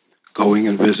going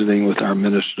and visiting with our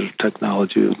ministers of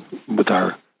technology, with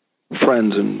our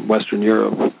friends in Western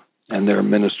Europe and their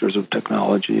ministers of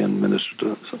technology and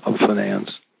ministers of finance.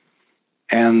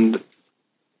 And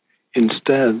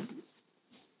instead,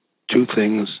 two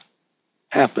things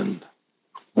happened.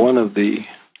 One of the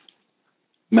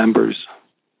members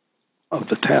of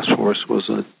the task force was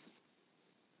a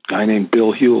guy named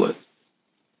Bill Hewlett.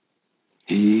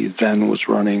 He then was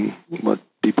running what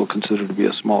people consider to be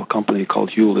a small company called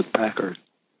Hewlett-Packard.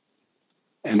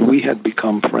 And we had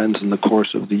become friends in the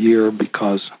course of the year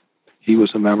because he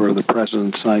was a member of the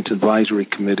President's Science Advisory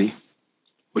Committee,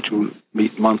 which would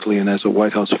meet monthly, and as a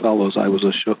White House Fellows, I was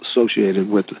associated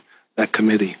with that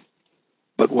committee.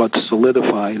 But what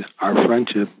solidified our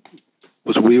friendship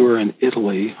was we were in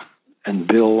Italy, and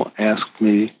Bill asked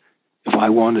me if I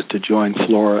wanted to join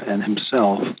Flora and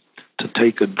himself to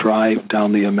take a drive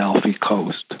down the Amalfi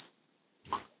Coast.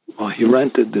 Well, he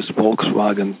rented this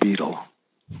Volkswagen Beetle,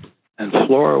 and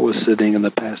Flora was sitting in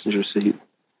the passenger seat,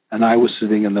 and I was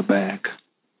sitting in the back.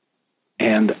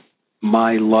 And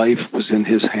my life was in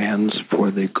his hands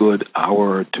for the good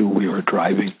hour or two we were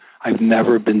driving. I've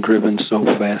never been driven so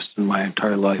fast in my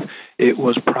entire life. It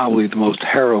was probably the most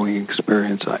harrowing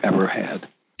experience I ever had.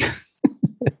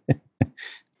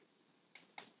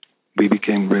 We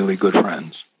became really good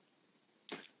friends.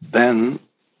 Then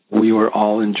we were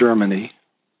all in Germany,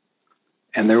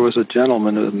 and there was a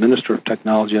gentleman, a minister of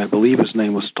technology, I believe his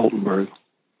name was Stoltenberg,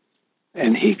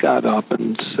 and he got up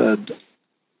and said,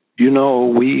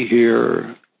 we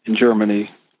here in Germany,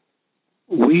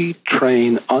 we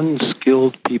train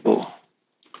unskilled people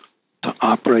to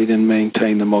operate and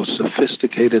maintain the most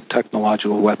sophisticated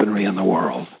technological weaponry in the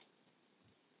world.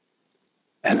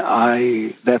 And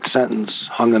that sentence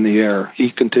hung in the air. He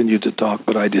continued to talk,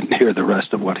 but I didn't hear the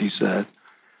rest of what he said.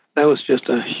 That was just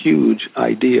a huge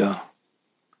idea.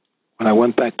 When I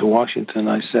went back to Washington,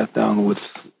 I sat down with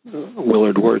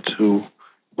Willard Wirtz, who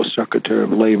was Secretary of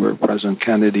Labor. President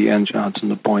Kennedy and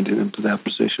Johnson appointed him to that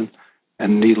position.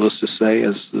 And needless to say,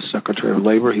 as the Secretary of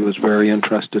Labor, he was very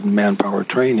interested in manpower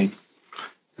training.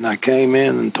 And I came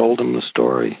in and told him the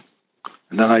story.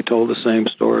 And then I told the same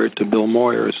story to Bill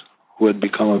Moyers, who had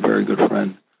become a very good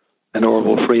friend. And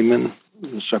Orville Freeman,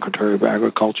 the Secretary of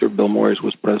Agriculture. Bill Moyers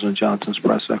was President Johnson's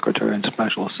press secretary and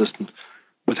special assistant,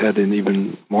 but had an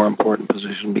even more important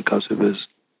position because of his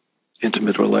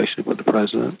intimate relationship with the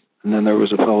president. And then there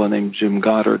was a fellow named Jim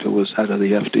Goddard who was head of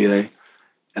the FDA.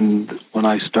 And when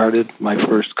I started my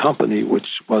first company, which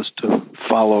was to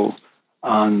follow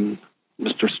on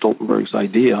Mr. Stoltenberg's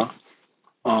idea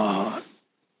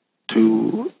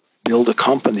to build a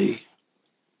company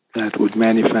that would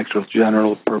manufacture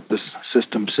general purpose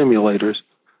system simulators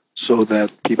so that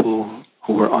people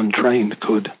who were untrained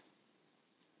could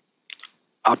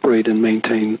operate and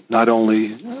maintain not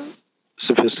only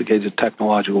sophisticated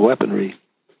technological weaponry,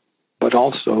 but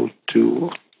also to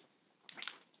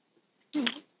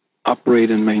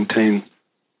operate and maintain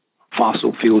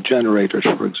fossil fuel generators,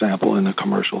 for example, in the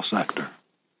commercial sector.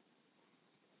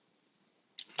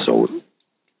 So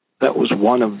that was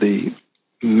one of the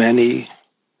many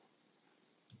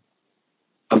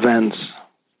events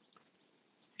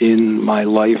in my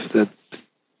life that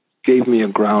gave me a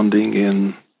grounding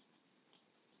in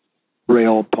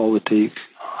realpolitik,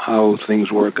 how things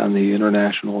work on the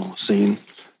international scene.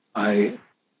 I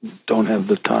don't have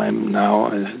the time now,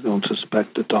 I don't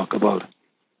suspect, to talk about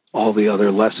all the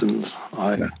other lessons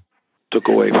I took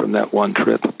away from that one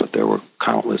trip, but there were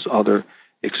countless other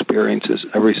experiences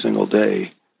every single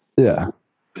day. Yeah.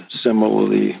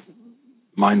 Similarly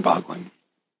mind-boggling.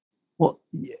 Well,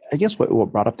 I guess what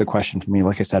brought up the question for me,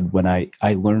 like I said, when I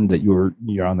learned that you're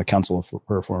on the Council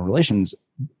for Foreign Relations,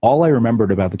 all I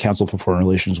remembered about the Council for Foreign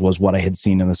Relations was what I had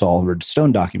seen in this Oliver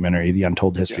Stone documentary, The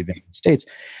Untold History of the United States.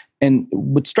 And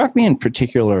what struck me in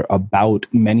particular about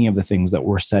many of the things that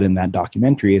were said in that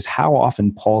documentary is how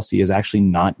often policy is actually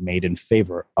not made in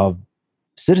favor of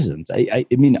citizens. I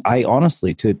mean, I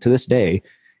honestly, to this day,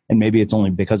 and maybe it's only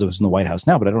because it was in the White House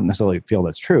now, but I don't necessarily feel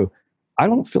that's true. I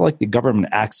don't feel like the government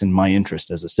acts in my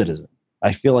interest as a citizen.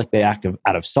 I feel like they act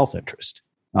out of self-interest,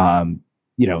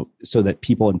 so that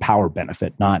people in power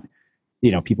benefit, not,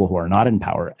 people who are not in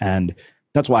power. And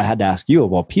that's why I had to ask you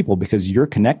of all people, because you're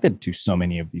connected to so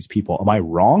many of these people. Am I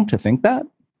wrong to think that?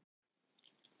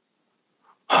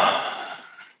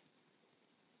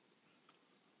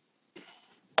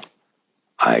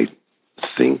 I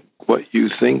think what you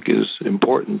think is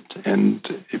important, and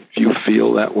if you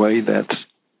feel that way, that's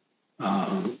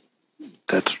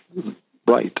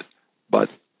right. But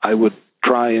I would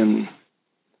try and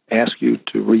ask you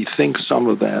to rethink some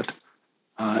of that.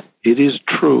 It is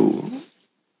true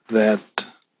that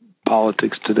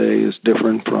politics today is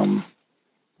different from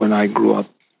when I grew up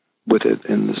with it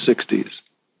in the 60s.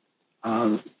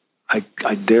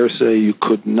 I dare say you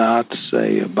could not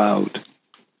say about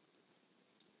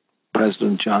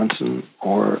President Johnson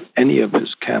or any of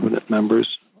his cabinet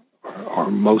members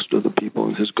or most of the people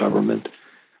in his government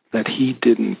that he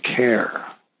didn't care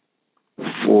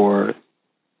for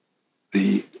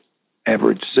the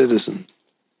average citizen.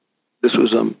 This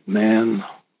was a man,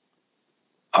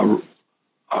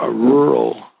 a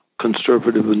rural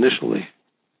conservative initially,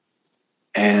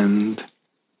 and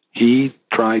he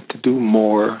tried to do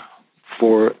more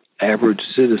for average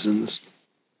citizens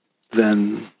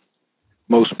than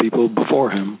most people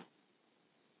before him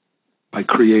by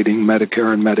creating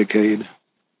Medicare and Medicaid,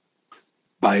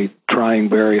 by trying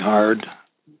very hard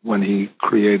when he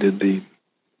created the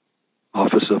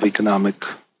Office of Economic,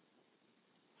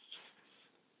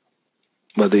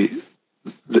 the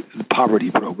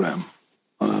poverty program.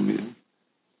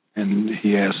 And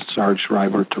he asked Sarge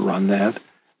Shriver to run that.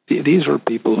 These are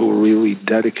people who are really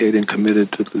dedicated and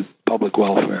committed to the public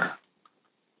welfare.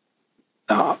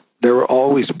 Now, there were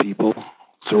always people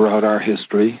throughout our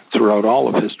history, throughout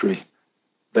all of history,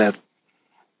 that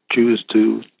choose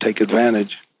to take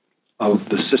advantage of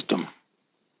the system.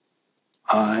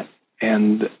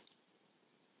 And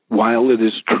while it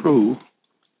is true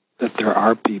that there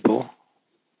are people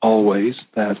always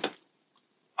that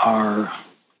are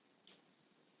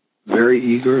very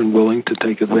eager and willing to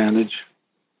take advantage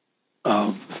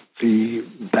of the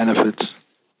benefits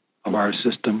of our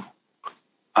system,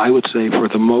 I would say for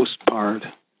the most part,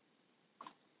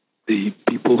 the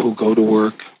people who go to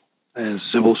work as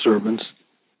civil servants,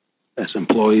 as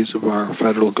employees of our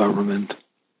federal government,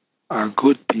 are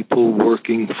good people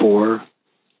working for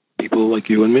people like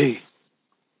you and me.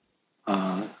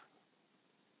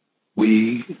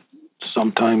 We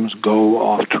sometimes go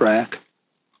off track,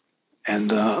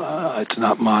 and it's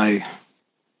not my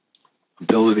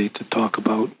ability to talk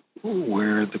about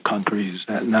where the country is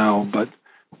at now, but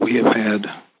we have had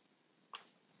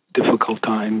difficult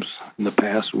times in the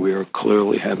past. We are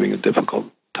clearly having a difficult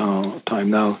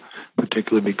time now,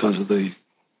 particularly because of the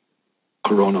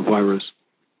coronavirus.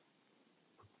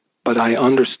 But I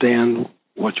understand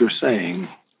what you're saying.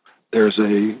 There's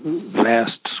a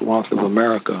vast swath of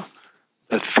America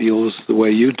that feels the way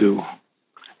you do.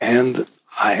 And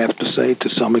I have to say, to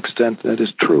some extent, that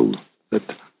is true, that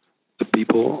the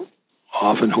people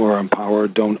often who are in power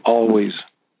don't always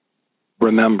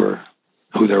remember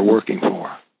who they're working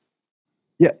for.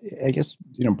 Yeah, I guess,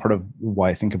 part of why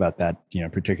I think about that,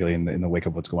 particularly in the wake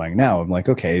of what's going on now, I'm like,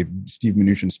 okay, Steve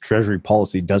Mnuchin's treasury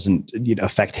policy doesn't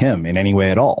affect him in any way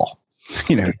at all.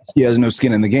 He has no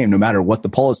skin in the game, no matter what the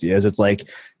policy is. It's like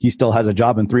he still has a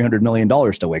job and $300 million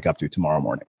to wake up to tomorrow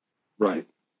morning. Right.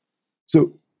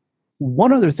 So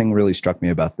one other thing really struck me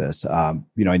about this. I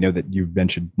know that you've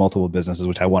mentioned multiple businesses,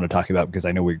 which I want to talk about because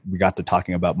I know we got to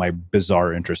talking about my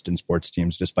bizarre interest in sports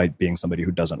teams, despite being somebody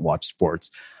who doesn't watch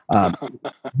sports.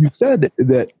 You said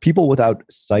that people without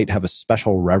sight have a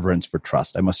special reverence for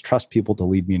trust. I must trust people to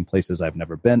lead me in places I've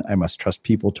never been. I must trust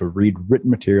people to read written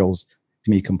materials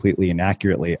to me completely and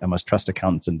accurately. I must trust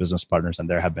accountants and business partners, and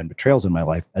there have been betrayals in my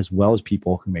life, as well as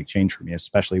people who make change for me,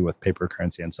 especially with paper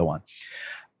currency and so on.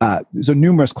 So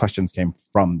numerous questions came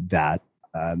from that.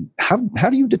 How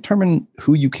do you determine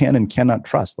who you can and cannot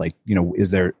trust? Like,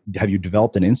 have you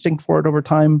developed an instinct for it over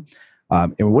time?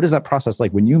 And what is that process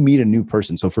like when you meet a new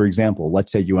person? So for example,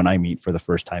 let's say you and I meet for the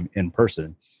first time in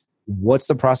person. What's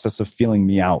the process of feeling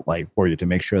me out like for you to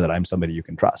make sure that I'm somebody you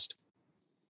can trust?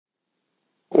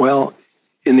 Well,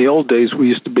 in the old days, we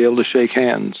used to be able to shake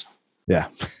hands. Yeah.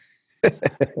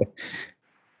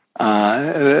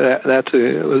 That's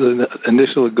was an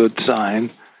initial good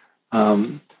sign.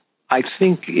 I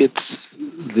think it's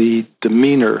the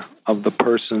demeanor of the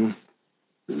person,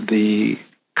 the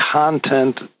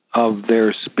content of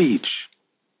their speech.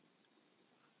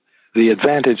 The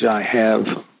advantage I have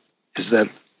is that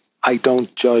I don't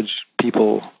judge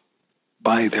people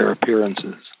by their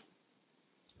appearances,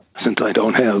 since I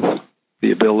don't have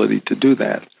the ability to do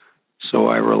that. So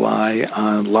I rely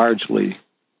largely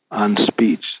on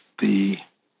speech, the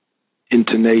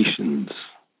intonations,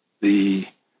 the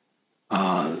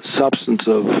substance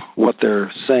of what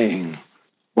they're saying.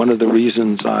 One of the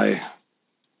reasons I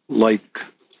like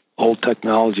old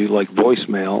technology like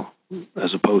voicemail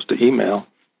as opposed to email,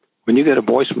 when you get a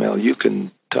voicemail, you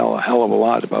can tell a hell of a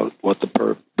lot about what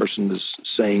the person is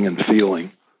saying and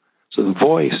feeling. So the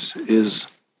voice is,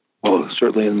 well,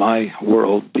 certainly in my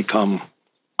world, become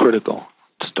critical.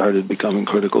 It started becoming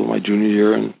critical my junior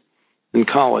year in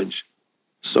college.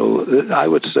 So I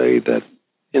would say that,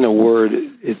 in a word,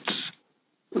 it's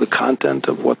the content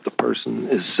of what the person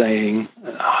is saying,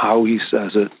 how he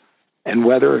says it, and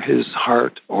whether his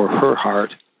heart or her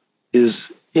heart is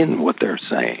in what they're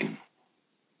saying.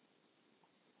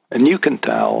 And you can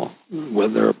tell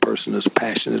whether a person is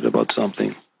passionate about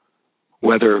something,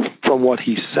 whether from what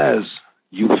he says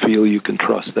you feel you can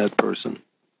trust that person.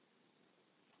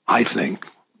 I think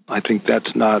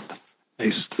that's not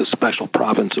the special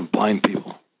province of blind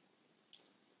people.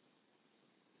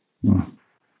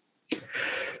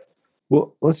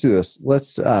 Well, let's do this.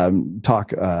 Let's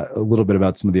talk a little bit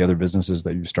about some of the other businesses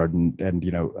that you've started. And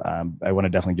I want to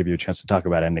definitely give you a chance to talk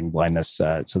about ending blindness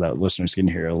so that listeners can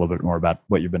hear a little bit more about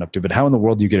what you've been up to. But how in the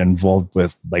world do you get involved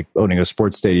with like owning a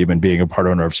sports stadium and being a part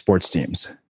owner of sports teams?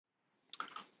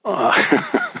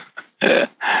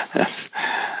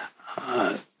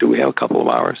 Do we have a couple of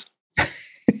hours?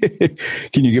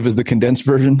 Can you give us the condensed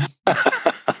version?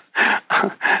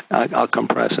 I'll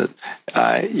compress it.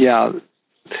 Yeah.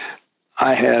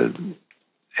 I had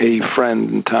a friend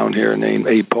in town here named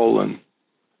Abe Poland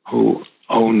who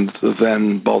owned the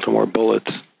then Baltimore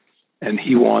Bullets, and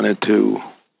he wanted to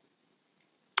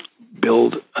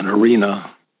build an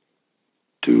arena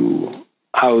to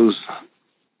house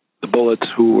the Bullets,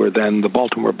 who were then the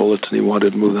Baltimore Bullets, and he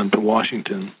wanted to move them to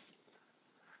Washington.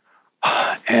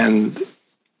 And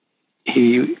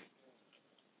he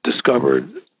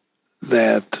discovered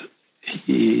that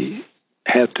he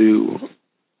had to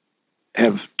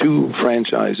have two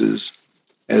franchises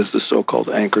as the so-called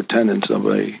anchor tenants of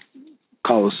a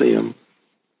Coliseum,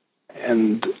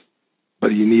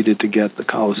 but he needed to get the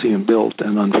Coliseum built,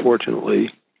 and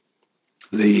unfortunately,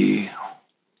 the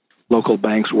local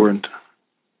banks weren't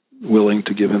willing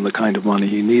to give him the kind of money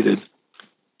he needed.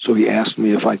 So he asked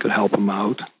me if I could help him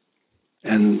out,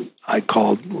 and I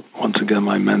called once again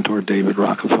my mentor, David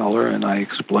Rockefeller, and I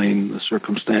explained the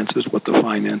circumstances, what the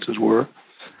finances were.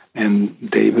 And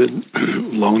David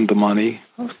loaned the money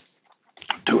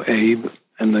to Abe,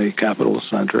 and the Capitol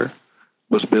Center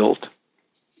was built.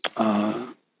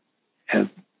 And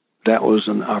that was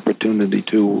an opportunity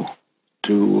to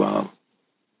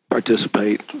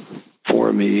participate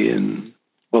for me in,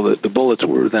 well, the Bullets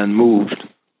were then moved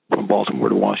from Baltimore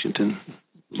to Washington,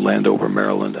 Landover,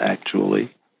 Maryland, actually.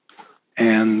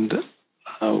 And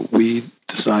we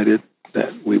decided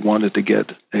that we wanted to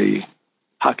get a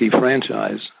hockey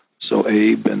franchise. So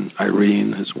Abe and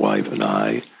Irene, his wife, and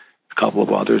I A couple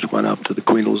of others went up to the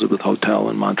Queen Elizabeth Hotel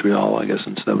in Montreal, I guess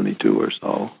in 72 or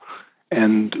so.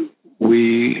 And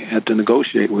we had to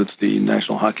negotiate with the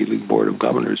National Hockey League Board of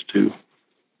Governors to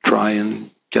try and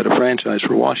get a franchise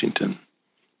for Washington.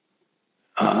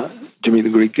 Jimmy the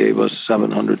Greek gave us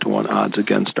 700 to 1 odds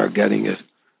against our getting it.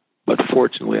 But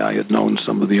fortunately, I had known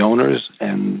some of the owners,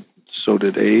 and so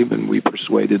did Abe, and we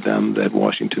persuaded them that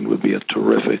Washington would be a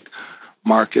terrific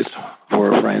market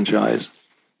for a franchise.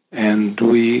 And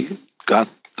we got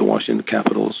the Washington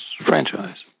Capitals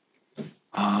franchise.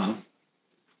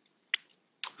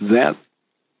 That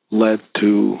led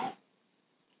to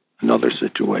another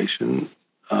situation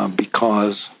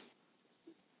because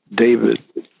David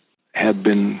had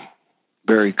been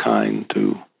very kind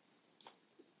to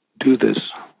do this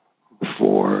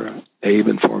for Abe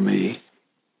and for me.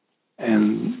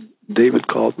 And David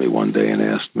called me one day and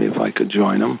asked me if I could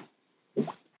join him.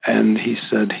 And he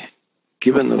said,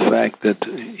 given the fact that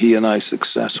he and I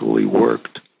successfully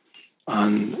worked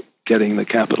on getting the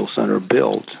Capitol Center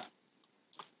built,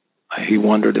 he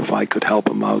wondered if I could help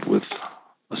him out with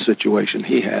a situation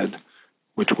he had,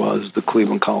 which was the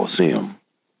Cleveland Coliseum,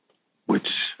 which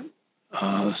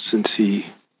since he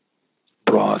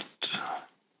brought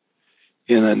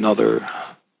in another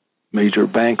major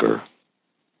banker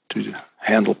to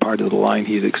handle part of the line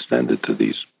he had extended to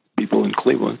these people in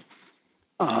Cleveland,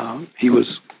 he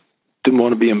didn't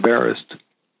want to be embarrassed,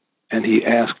 and he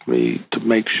asked me to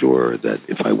make sure that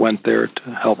if I went there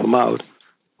to help him out,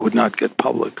 it would not get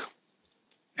public.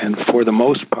 And for the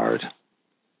most part,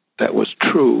 that was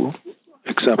true,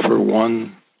 except for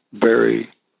one very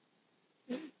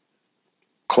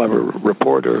clever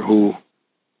reporter who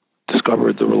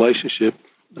discovered the relationship,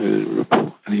 and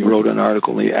he wrote an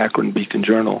article in the Akron Beacon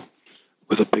Journal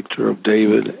with a picture of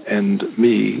David and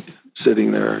me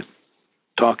sitting there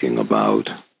talking about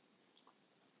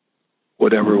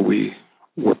whatever we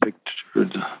were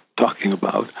pictured talking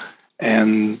about,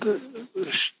 and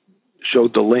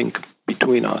showed the link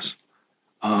between us.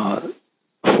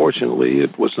 Fortunately,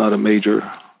 it was not a major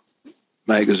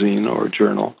magazine or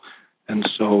journal, and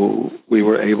so we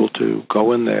were able to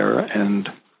go in there and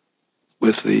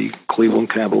with the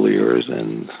Cleveland Cavaliers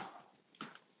and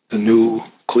the new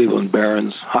Cleveland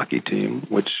Barons hockey team,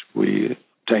 which we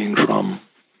obtained from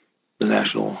the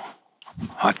National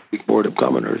Hockey League Board of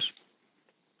Governors,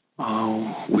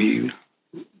 we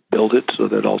built it so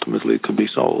that ultimately it could be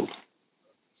sold.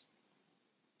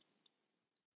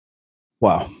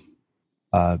 Wow.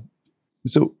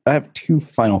 So I have two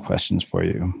final questions for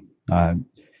you.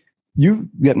 You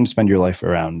get to spend your life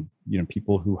around,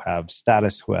 people who have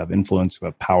status, who have influence, who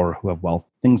have power, who have wealth,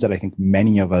 things that I think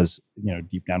many of us,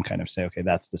 deep down kind of say, okay,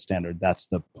 that's the standard. That's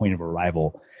the point of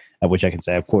arrival at which I can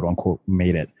say I've quote unquote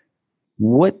made it.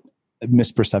 What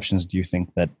misperceptions do you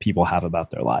think that people have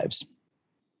about their lives?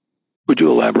 Would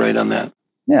you elaborate on that?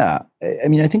 Yeah. I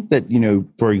mean, I think that,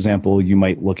 for example, you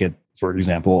might look at, for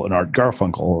example, an Art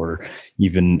Garfunkel or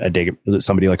even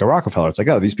somebody like a Rockefeller. It's like,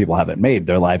 oh, these people have it made.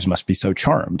 Their lives must be so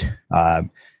charmed.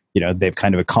 They've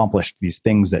kind of accomplished these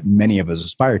things that many of us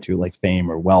aspire to, like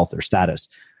fame or wealth or status.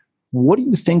 What do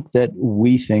you think that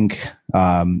we think,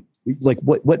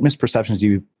 what misperceptions do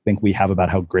you think we have about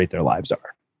how great their lives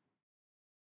are?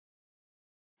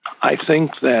 I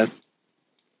think that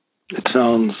it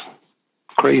sounds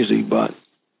crazy, but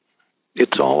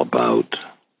it's all about,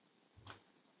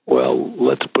 well,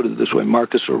 let's put it this way.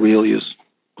 Marcus Aurelius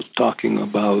was talking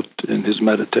about in his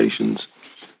meditations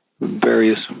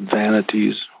various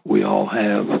vanities we all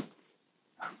have.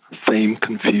 Fame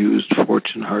confused,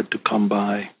 fortune hard to come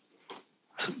by,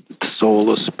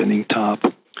 soul a spinning top.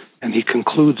 And he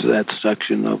concludes that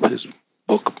section of his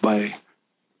book by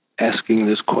asking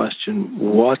this question: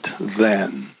 what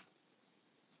then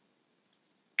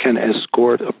can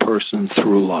escort a person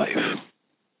through life?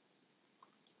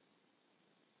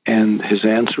 And his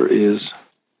answer is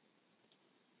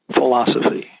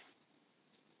philosophy,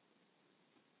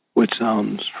 which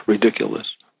sounds ridiculous.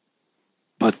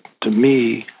 But to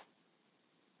me,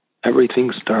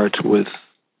 everything starts with,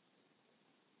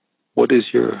 what is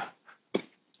your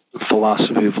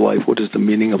philosophy of life? What is the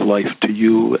meaning of life to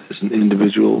you as an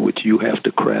individual, which you have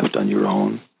to craft on your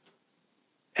own?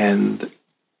 And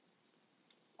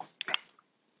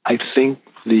I think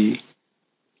the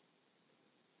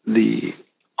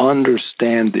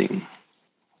understanding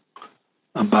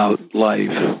about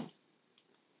life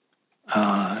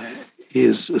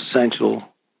is essential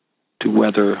to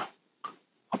whether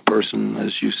a person,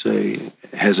 as you say,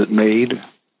 has it made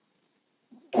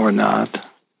or not.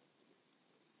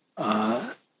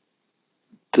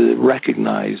 To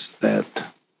recognize that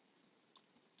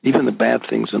even the bad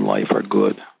things in life are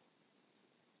good,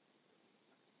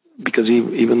 because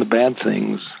even the bad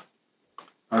things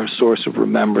are a source of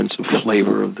remembrance, of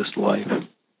flavor of this life.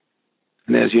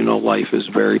 And as you know, life is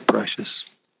very precious.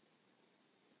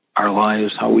 Our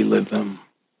lives, how we live them,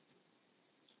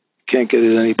 can't get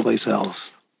it anyplace else.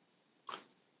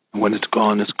 And when it's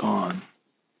gone, it's gone.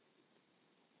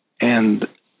 And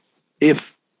if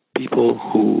people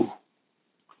who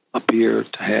appear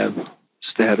to have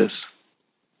status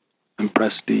and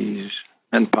prestige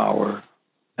and power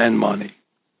and money,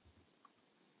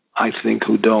 I think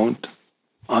who don't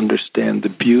understand the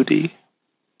beauty,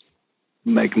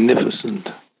 magnificent,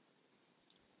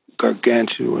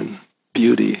 gargantuan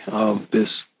beauty of this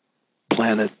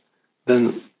planet,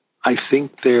 then I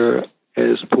think they're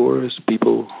as poor as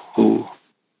people who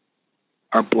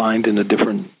are blind in a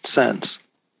different sense.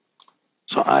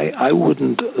 So I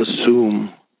wouldn't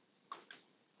assume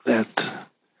that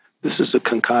this is a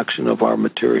concoction of our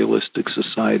materialistic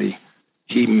society.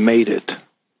 He made it.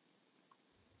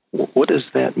 What does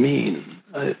that mean?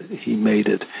 He made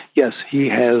it. Yes, he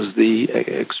has the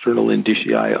external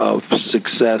indicia of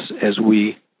success as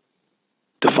we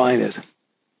define it.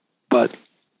 But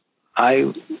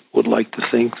I would like to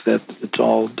think that it's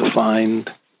all defined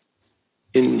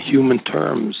in human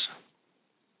terms,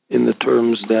 in the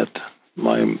terms that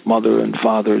my mother and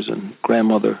fathers and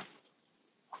grandmother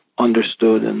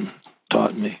understood and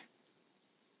taught me.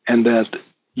 And that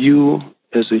you,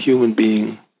 as a human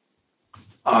being,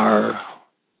 are,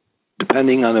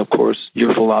 depending on, of course,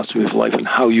 your philosophy of life and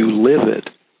how you live it,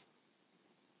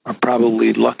 are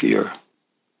probably luckier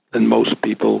than most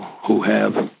people who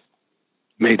have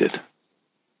made it.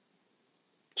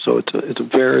 So it's a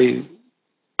very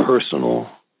personal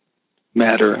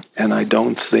matter, and I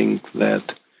don't think that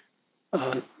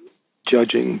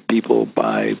judging people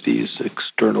by these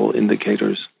external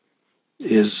indicators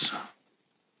is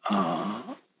a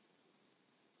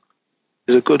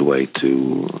good way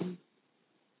to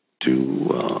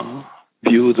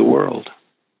view the world.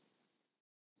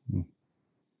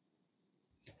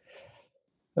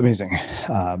 Amazing.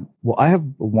 Well, I have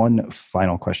one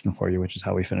final question for you, which is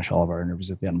how we finish all of our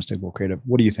interviews at the Unmistakable Creative.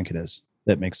 What do you think it is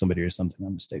that makes somebody or something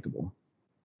unmistakable?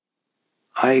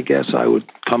 I guess I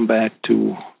would come back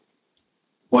to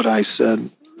what I said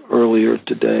earlier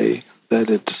today, that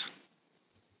it's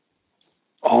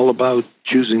all about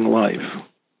choosing life.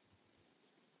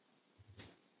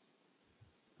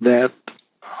 That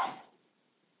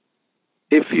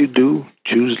if you do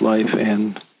choose life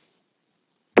and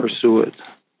pursue it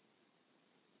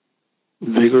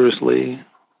vigorously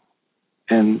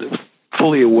and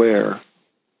fully aware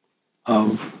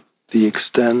of the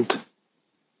extent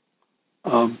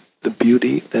of the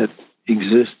beauty that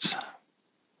exists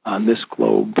on this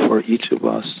globe for each of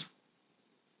us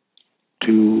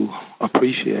to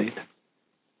appreciate,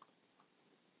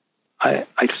 I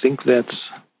think that's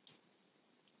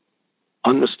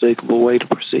unmistakable way to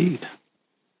proceed.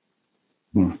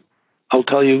 I'll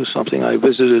tell you something. I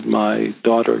visited my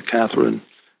daughter, Catherine,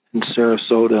 in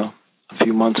Sarasota a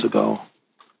few months ago.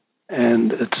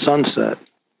 And at sunset,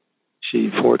 she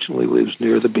fortunately lives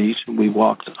near the beach, and we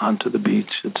walked onto the beach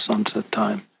at sunset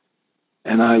time.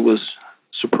 And I was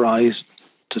surprised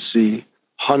to see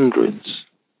hundreds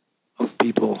of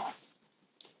people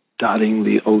dotting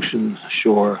the ocean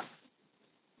shore,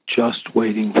 just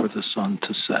waiting for the sun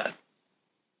to set.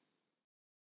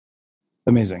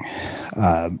 Amazing.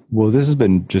 Well, this has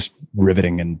been just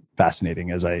riveting and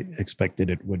fascinating, as I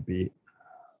expected it would be.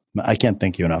 I can't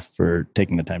thank you enough for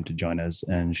taking the time to join us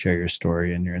and share your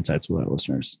story and your insights with our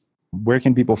listeners. Where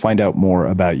can people find out more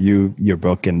about you, your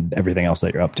book, and everything else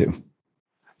that you're up to?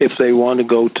 If they want to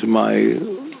go to my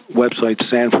website,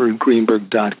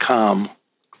 sanfordgreenberg.com,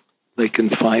 they can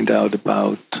find out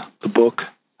about the book,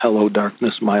 Hello,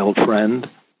 Darkness, My Old Friend,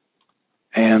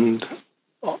 and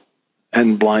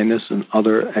blindness and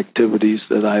other activities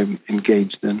that I'm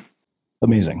engaged in.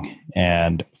 Amazing.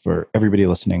 And for everybody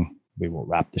listening, we will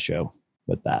wrap the show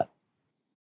with that.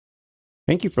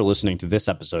 Thank you for listening to this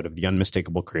episode of the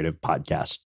Unmistakable Creative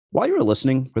Podcast. While you were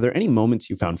listening, were there any moments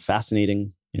you found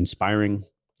fascinating, inspiring,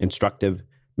 instructive,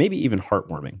 maybe even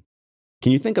heartwarming?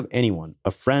 Can you think of anyone,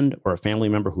 a friend or a family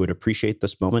member who would appreciate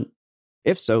this moment?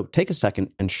 If so, take a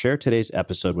second and share today's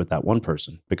episode with that one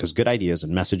person, because good ideas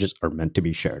and messages are meant to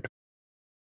be shared.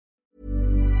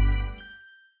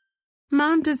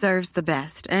 Mom deserves the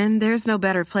best, and there's no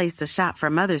better place to shop for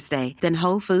Mother's Day than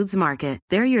Whole Foods Market.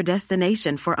 They're your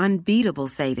destination for unbeatable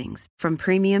savings, from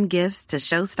premium gifts to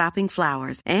show-stopping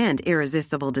flowers and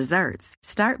irresistible desserts.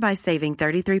 Start by saving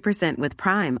 33% with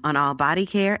Prime on all body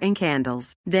care and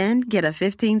candles. Then get a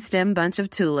 15-stem bunch of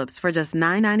tulips for just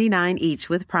 $9.99 each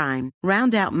with Prime.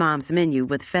 Round out Mom's menu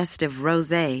with festive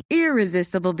rosé,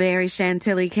 irresistible berry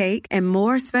chantilly cake, and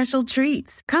more special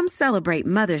treats. Come celebrate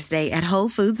Mother's Day at Whole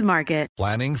Foods Market.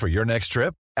 Planning for your next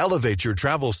trip? Elevate your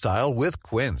travel style with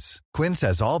Quince. Quince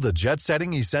has all the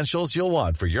jet-setting essentials you'll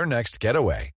want for your next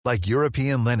getaway, like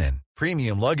European linen,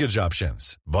 premium luggage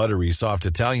options, buttery soft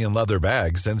Italian leather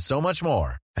bags, and so much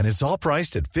more. And it's all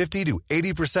priced at 50 to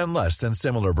 80% less than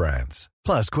similar brands.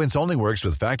 Plus, Quince only works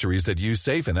with factories that use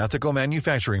safe and ethical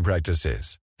manufacturing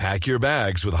practices. Pack your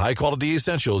bags with high-quality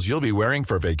essentials you'll be wearing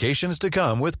for vacations to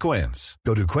come with Quince.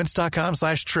 Go to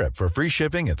quince.com/trip for free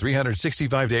shipping and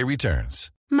 365-day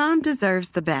returns. Mom deserves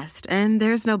the best, and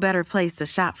there's no better place to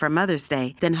shop for Mother's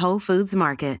Day than Whole Foods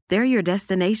Market. They're your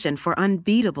destination for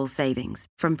unbeatable savings,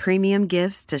 from premium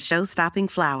gifts to show-stopping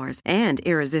flowers and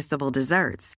irresistible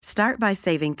desserts. Start by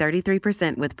saving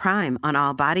 33% with Prime on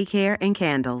all body care and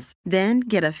candles. Then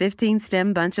get a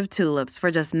 15-stem bunch of tulips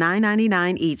for just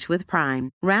 $9.99 each with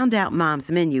Prime. Round out Mom's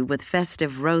menu with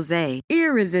festive rosé,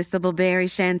 irresistible berry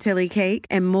chantilly cake,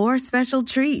 and more special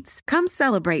treats. Come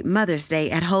celebrate Mother's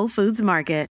Day at Whole Foods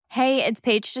Market. Hey, it's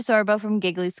Paige DeSorbo from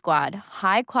Giggly Squad.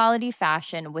 High quality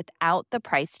fashion without the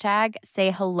price tag.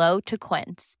 Say hello to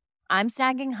Quince. I'm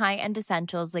snagging high-end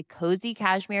essentials like cozy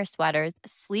cashmere sweaters,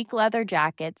 sleek leather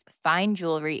jackets, fine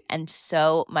jewelry, and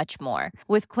so much more.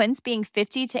 With Quince being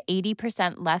 50 to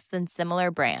 80% less than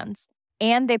similar brands.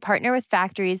 And they partner with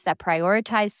factories that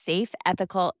prioritize safe,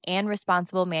 ethical, and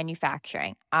responsible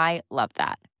manufacturing. I love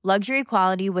that. Luxury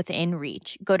quality within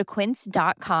reach. Go to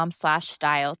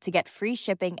quince.com/style to get free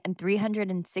shipping and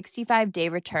 365-day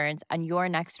returns on your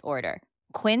next order.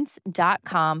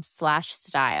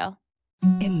 Quince.com/style.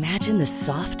 Imagine the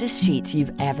softest sheets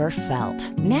you've ever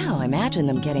felt. Now imagine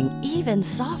them getting even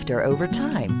softer over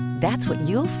time. That's what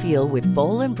you'll feel with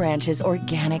Boll & Branch's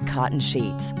organic cotton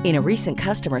sheets. In a recent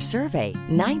customer survey,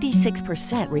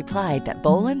 96% replied that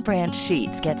Boll & Branch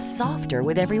sheets get softer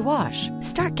with every wash.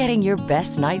 Start getting your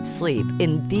best night's sleep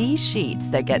in these sheets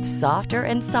that get softer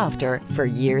and softer for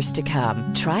years to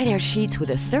come. Try their sheets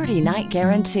with a 30-night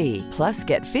guarantee. Plus,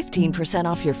 get 15%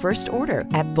 off your first order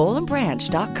at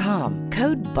bollandbranch.com.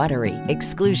 Code BUTTERY.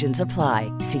 Exclusions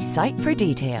apply. See site for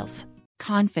details.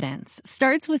 Confidence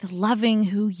starts with loving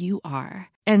who you are.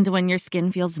 And when your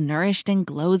skin feels nourished and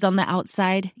glows on the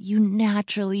outside, you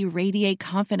naturally radiate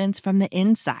confidence from the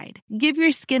inside. Give your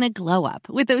skin a glow up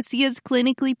with Osea's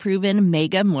clinically proven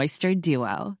Mega Moisture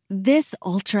Duo. This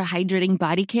ultra-hydrating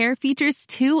body care features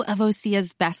two of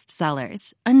Osea's best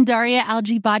sellers, Undaria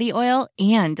Algae Body Oil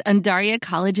and Undaria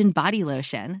Collagen Body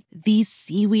Lotion. These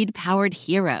seaweed-powered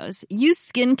heroes use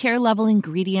skincare-level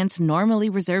ingredients normally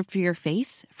reserved for your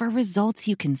face for results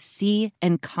you can see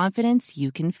and confidence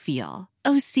you can feel.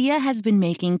 Osea has been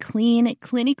making clean,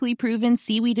 clinically proven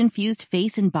seaweed-infused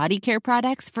face and body care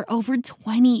products for over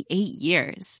 28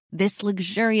 years. This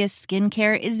luxurious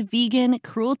skincare is vegan,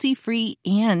 cruelty-free,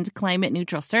 and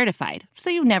climate-neutral certified,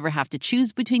 so you never have to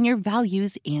choose between your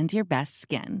values and your best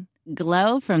skin.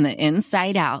 Glow from the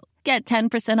inside out. Get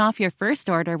 10% off your first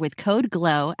order with code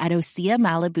GLOW at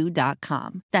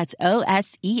OseaMalibu.com. That's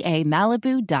OSEA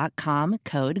Malibu.com,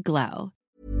 code GLOW.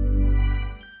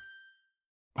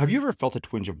 Have you ever felt a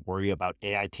twinge of worry about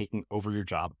AI taking over your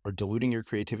job or diluting your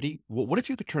creativity? Well, what if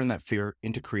you could turn that fear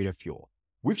into creative fuel?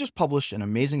 We've just published an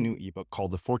amazing new ebook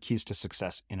called The 4 Keys to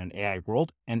Success in an AI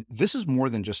World, and this is more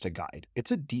than just a guide.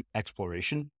 It's a deep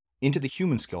exploration into the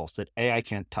human skills that AI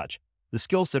can't touch, the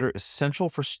skills that are essential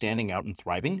for standing out and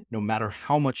thriving, no matter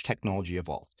how much technology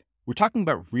evolved. We're talking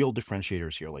about real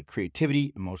differentiators here, like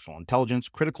creativity, emotional intelligence,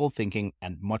 critical thinking,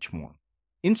 and much more.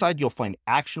 Inside, you'll find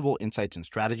actionable insights and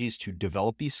strategies to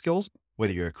develop these skills,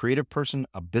 whether you're a creative person,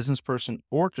 a business person,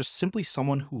 or just simply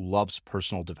someone who loves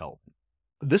personal development.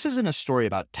 This isn't a story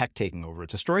about tech taking over.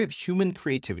 It's a story of human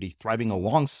creativity thriving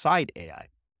alongside AI.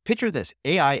 Picture this,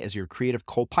 AI as your creative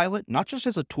co-pilot, not just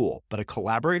as a tool, but a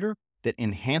collaborator that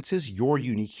enhances your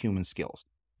unique human skills.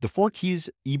 The 4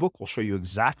 Keys ebook will show you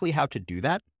exactly how to do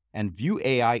that and view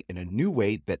AI in a new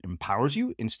way that empowers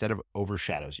you instead of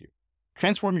overshadows you.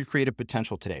 Transform your creative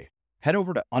potential today. Head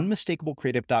over to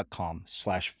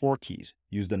unmistakablecreative.com/4keys.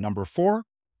 Use the number 4,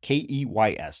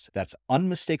 KEYS. That's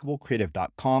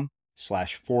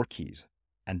unmistakablecreative.com/4keys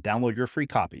and download your free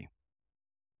copy.